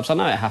wealthy clubs. I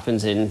know it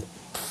happens in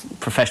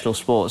professional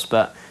sports,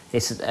 but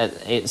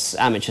it's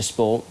amateur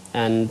sport,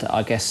 and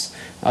I guess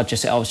I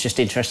was just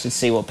interested to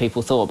see what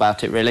people thought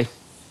about it, really.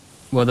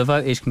 Well, the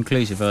vote is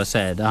conclusive, as I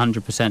said.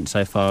 100%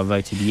 so far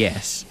voted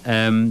yes.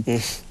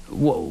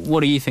 What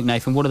do you think,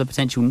 Nathan? What are the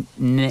potential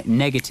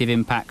negative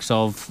impacts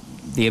of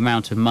the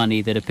amount of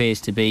money that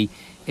appears to be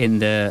in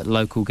the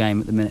local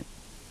game at the minute?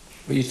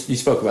 Well, you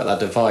spoke about that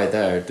divide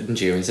there, didn't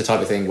you? It's the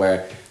type of thing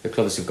where the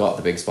clubs who've got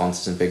the big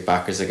sponsors and big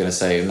backers are going to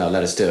say, no,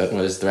 let us do it,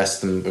 whereas the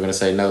rest of them are going to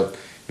say, no,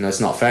 it's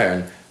not fair.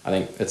 And I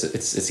think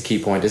it's a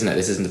key point, isn't it?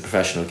 This isn't a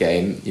professional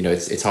game.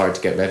 It's hard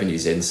to get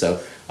revenues in, so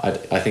I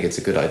think it's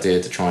a good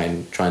idea to try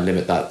and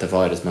limit that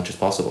divide as much as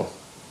possible.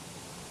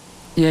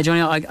 Yeah,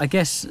 Johnny, I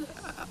guess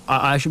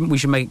we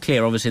should make it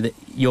clear, obviously, that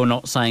you're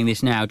not saying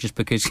this now just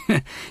because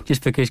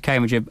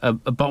Cambridge are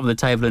bottom of the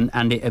table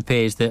and it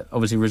appears that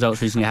obviously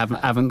results recently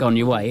haven't gone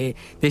your way.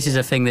 This is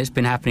a thing that's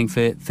been happening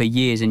for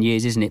years and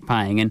years, isn't it,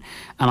 paying? And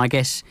I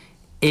guess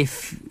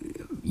if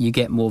you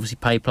get more obviously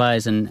paid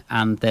players and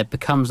there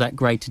becomes that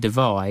greater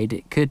divide,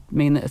 it could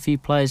mean that a few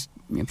players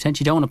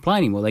potentially don't want to play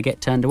anymore. They get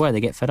turned away,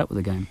 they get fed up with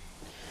the game.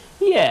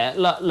 Yeah,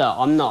 look,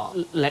 I'm not.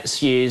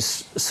 Let's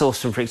use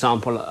Sawston, for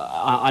example.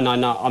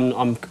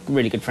 I'm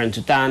really good friends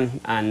with Dan,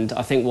 and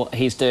I think what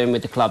he's doing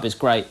with the club is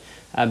great.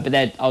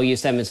 But I'll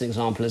use them as an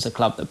example as a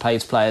club that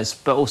pays players.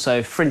 But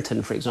also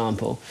Frinton, for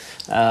example,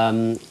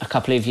 a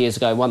couple of years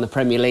ago won the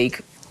Premier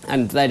League,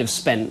 and they'd have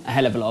spent a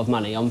hell of a lot of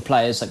money on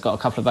players that got a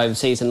couple of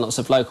overseas and lots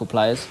of local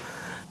players.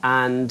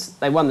 And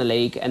they won the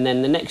league, and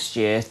then the next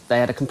year they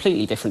had a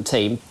completely different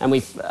team. And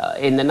we,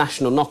 in the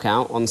national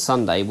knockout on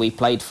Sunday, we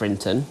played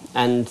Frinton,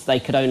 and they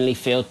could only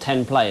field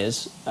 10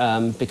 players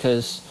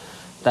because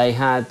they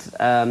had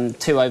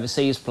 2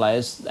 overseas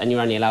players, and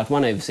you're only allowed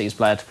 1 overseas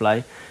player to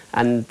play.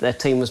 And their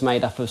team was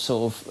made up of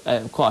sort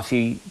of quite a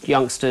few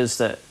youngsters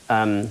that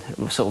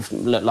sort of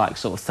looked like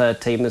sort of third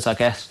teamers, I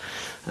guess.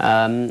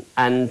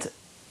 And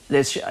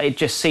it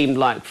just seemed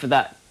like for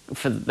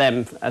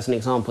them, as an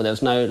example, there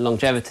was no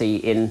longevity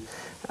in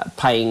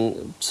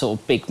paying sort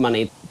of big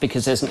money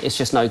because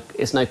it's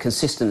no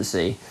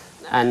consistency,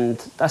 and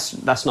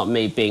that's not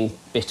me being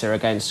bitter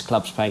against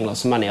clubs paying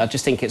lots of money. I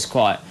just think it's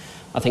quite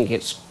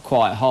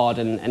hard,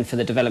 and for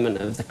the development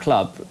of the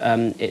club,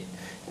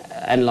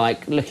 and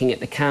like looking at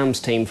the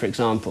CAMS team, for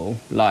example,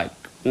 like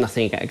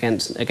nothing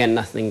against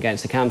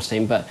the CAMS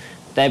team, but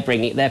they're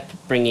bringing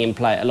in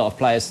a lot of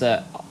players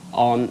that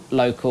aren't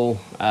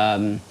local,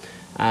 and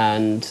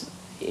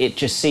it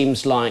just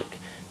seems like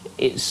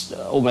it's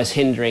almost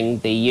hindering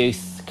the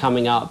youth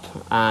coming up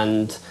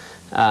and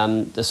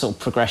the sort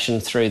of progression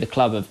through the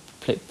club of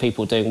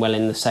people doing well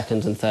in the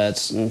seconds and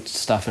thirds and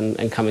stuff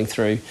and coming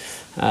through.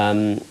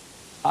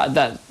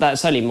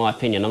 That's only my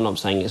opinion. I'm not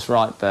saying it's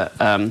right, but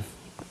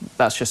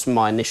that's just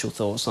my initial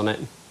thoughts on it.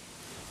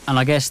 And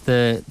I guess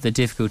the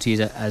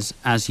difficulty,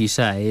 as you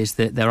say, is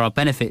that there are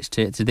benefits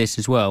to this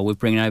as well. We're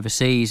bringing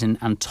overseas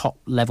and top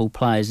level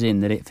players in,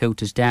 that it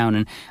filters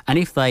down, and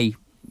if they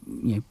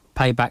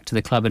pay back to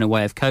the club in a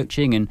way of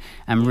coaching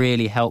and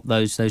really help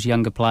those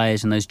younger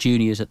players and those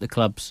juniors at the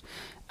clubs,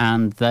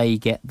 and they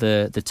get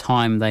the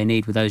time they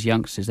need with those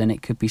youngsters, then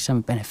it could be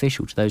something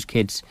beneficial to those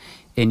kids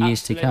in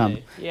years to come.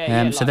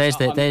 So there's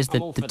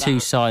the two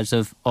sides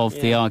of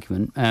the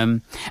argument.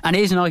 And it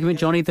is an argument,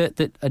 Johnny,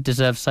 that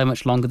deserves so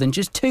much longer than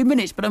just 2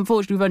 minutes, but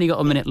unfortunately we've only got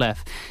a minute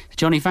left.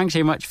 Johnny, thanks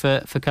very much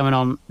for coming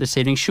on this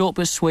evening. Short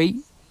but sweet.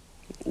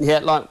 Yeah,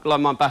 like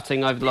my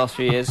batting over the last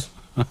few years.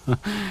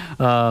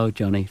 Oh,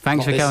 Johnny,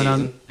 thanks for coming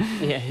on.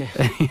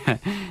 Yeah.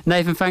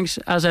 Nathan, thanks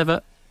as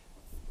ever.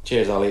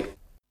 Cheers, Ollie.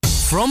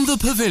 From the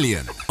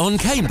Pavilion on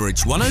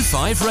Cambridge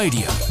 105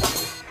 Radio.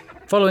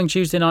 Following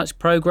Tuesday night's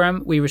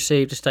programme, we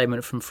received a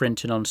statement from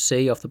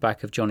Frinton-on-Sea off the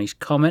back of Johnny's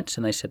comments,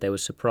 and they said they were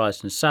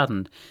surprised and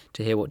saddened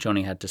to hear what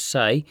Johnny had to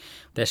say.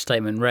 Their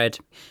statement read,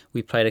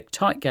 "We played a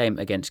tight game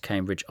against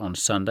Cambridge on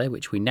Sunday,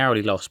 which we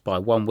narrowly lost by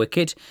 1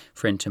 wicket.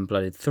 Frinton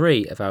blooded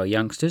 3 of our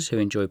youngsters who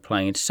enjoyed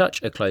playing in such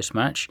a close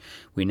match.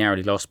 We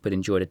narrowly lost but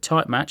enjoyed a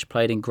tight match,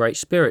 played in great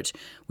spirit.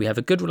 We have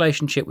a good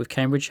relationship with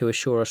Cambridge, who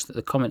assure us that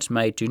the comments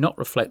made do not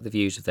reflect the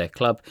views of their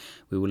club.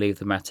 We will leave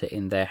the matter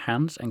in their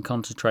hands and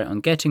concentrate on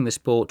getting the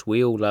sport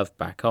we all love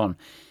back on.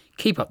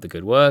 Keep up the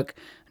good work,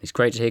 and it's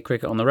great to hear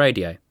cricket on the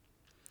radio."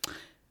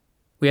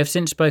 We have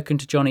since spoken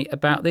to Johnny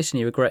about this, and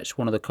he regrets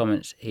one of the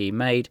comments he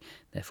made.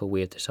 Therefore,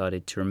 we have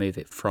decided to remove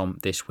it from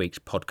this week's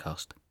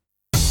podcast.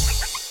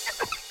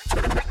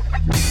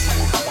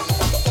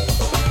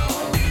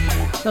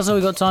 That's all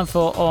we've got time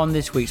for on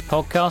this week's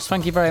podcast.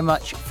 Thank you very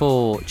much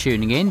for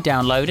tuning in,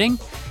 downloading.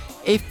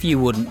 If you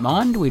wouldn't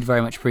mind, we'd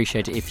very much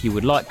appreciate it if you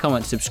would like,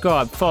 comment,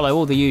 subscribe, follow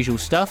all the usual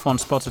stuff on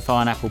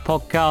Spotify and Apple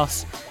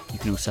Podcasts. You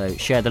can also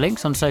share the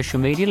links on social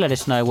media. Let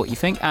us know what you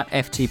think at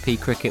FTP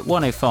Cricket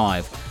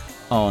 105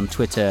 on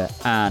Twitter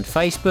and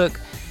Facebook.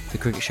 The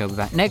Cricket Show will be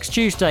back next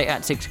Tuesday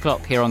at 6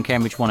 o'clock here on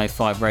Cambridge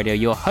 105 Radio,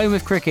 your home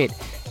of cricket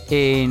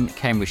in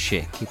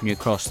Cambridgeshire, keeping you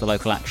across the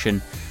local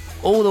action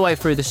all the way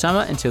through the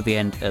summer until the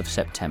end of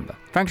September.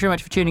 Thanks very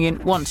much for tuning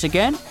in once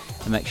again,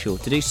 and make sure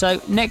to do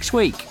so next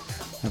week.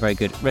 A very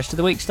good rest of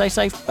the week. Stay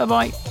safe.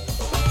 Bye-bye.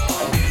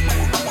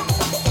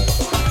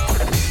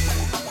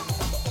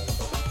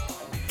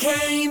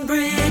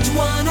 Cambridge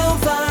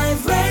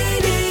 105 Radio.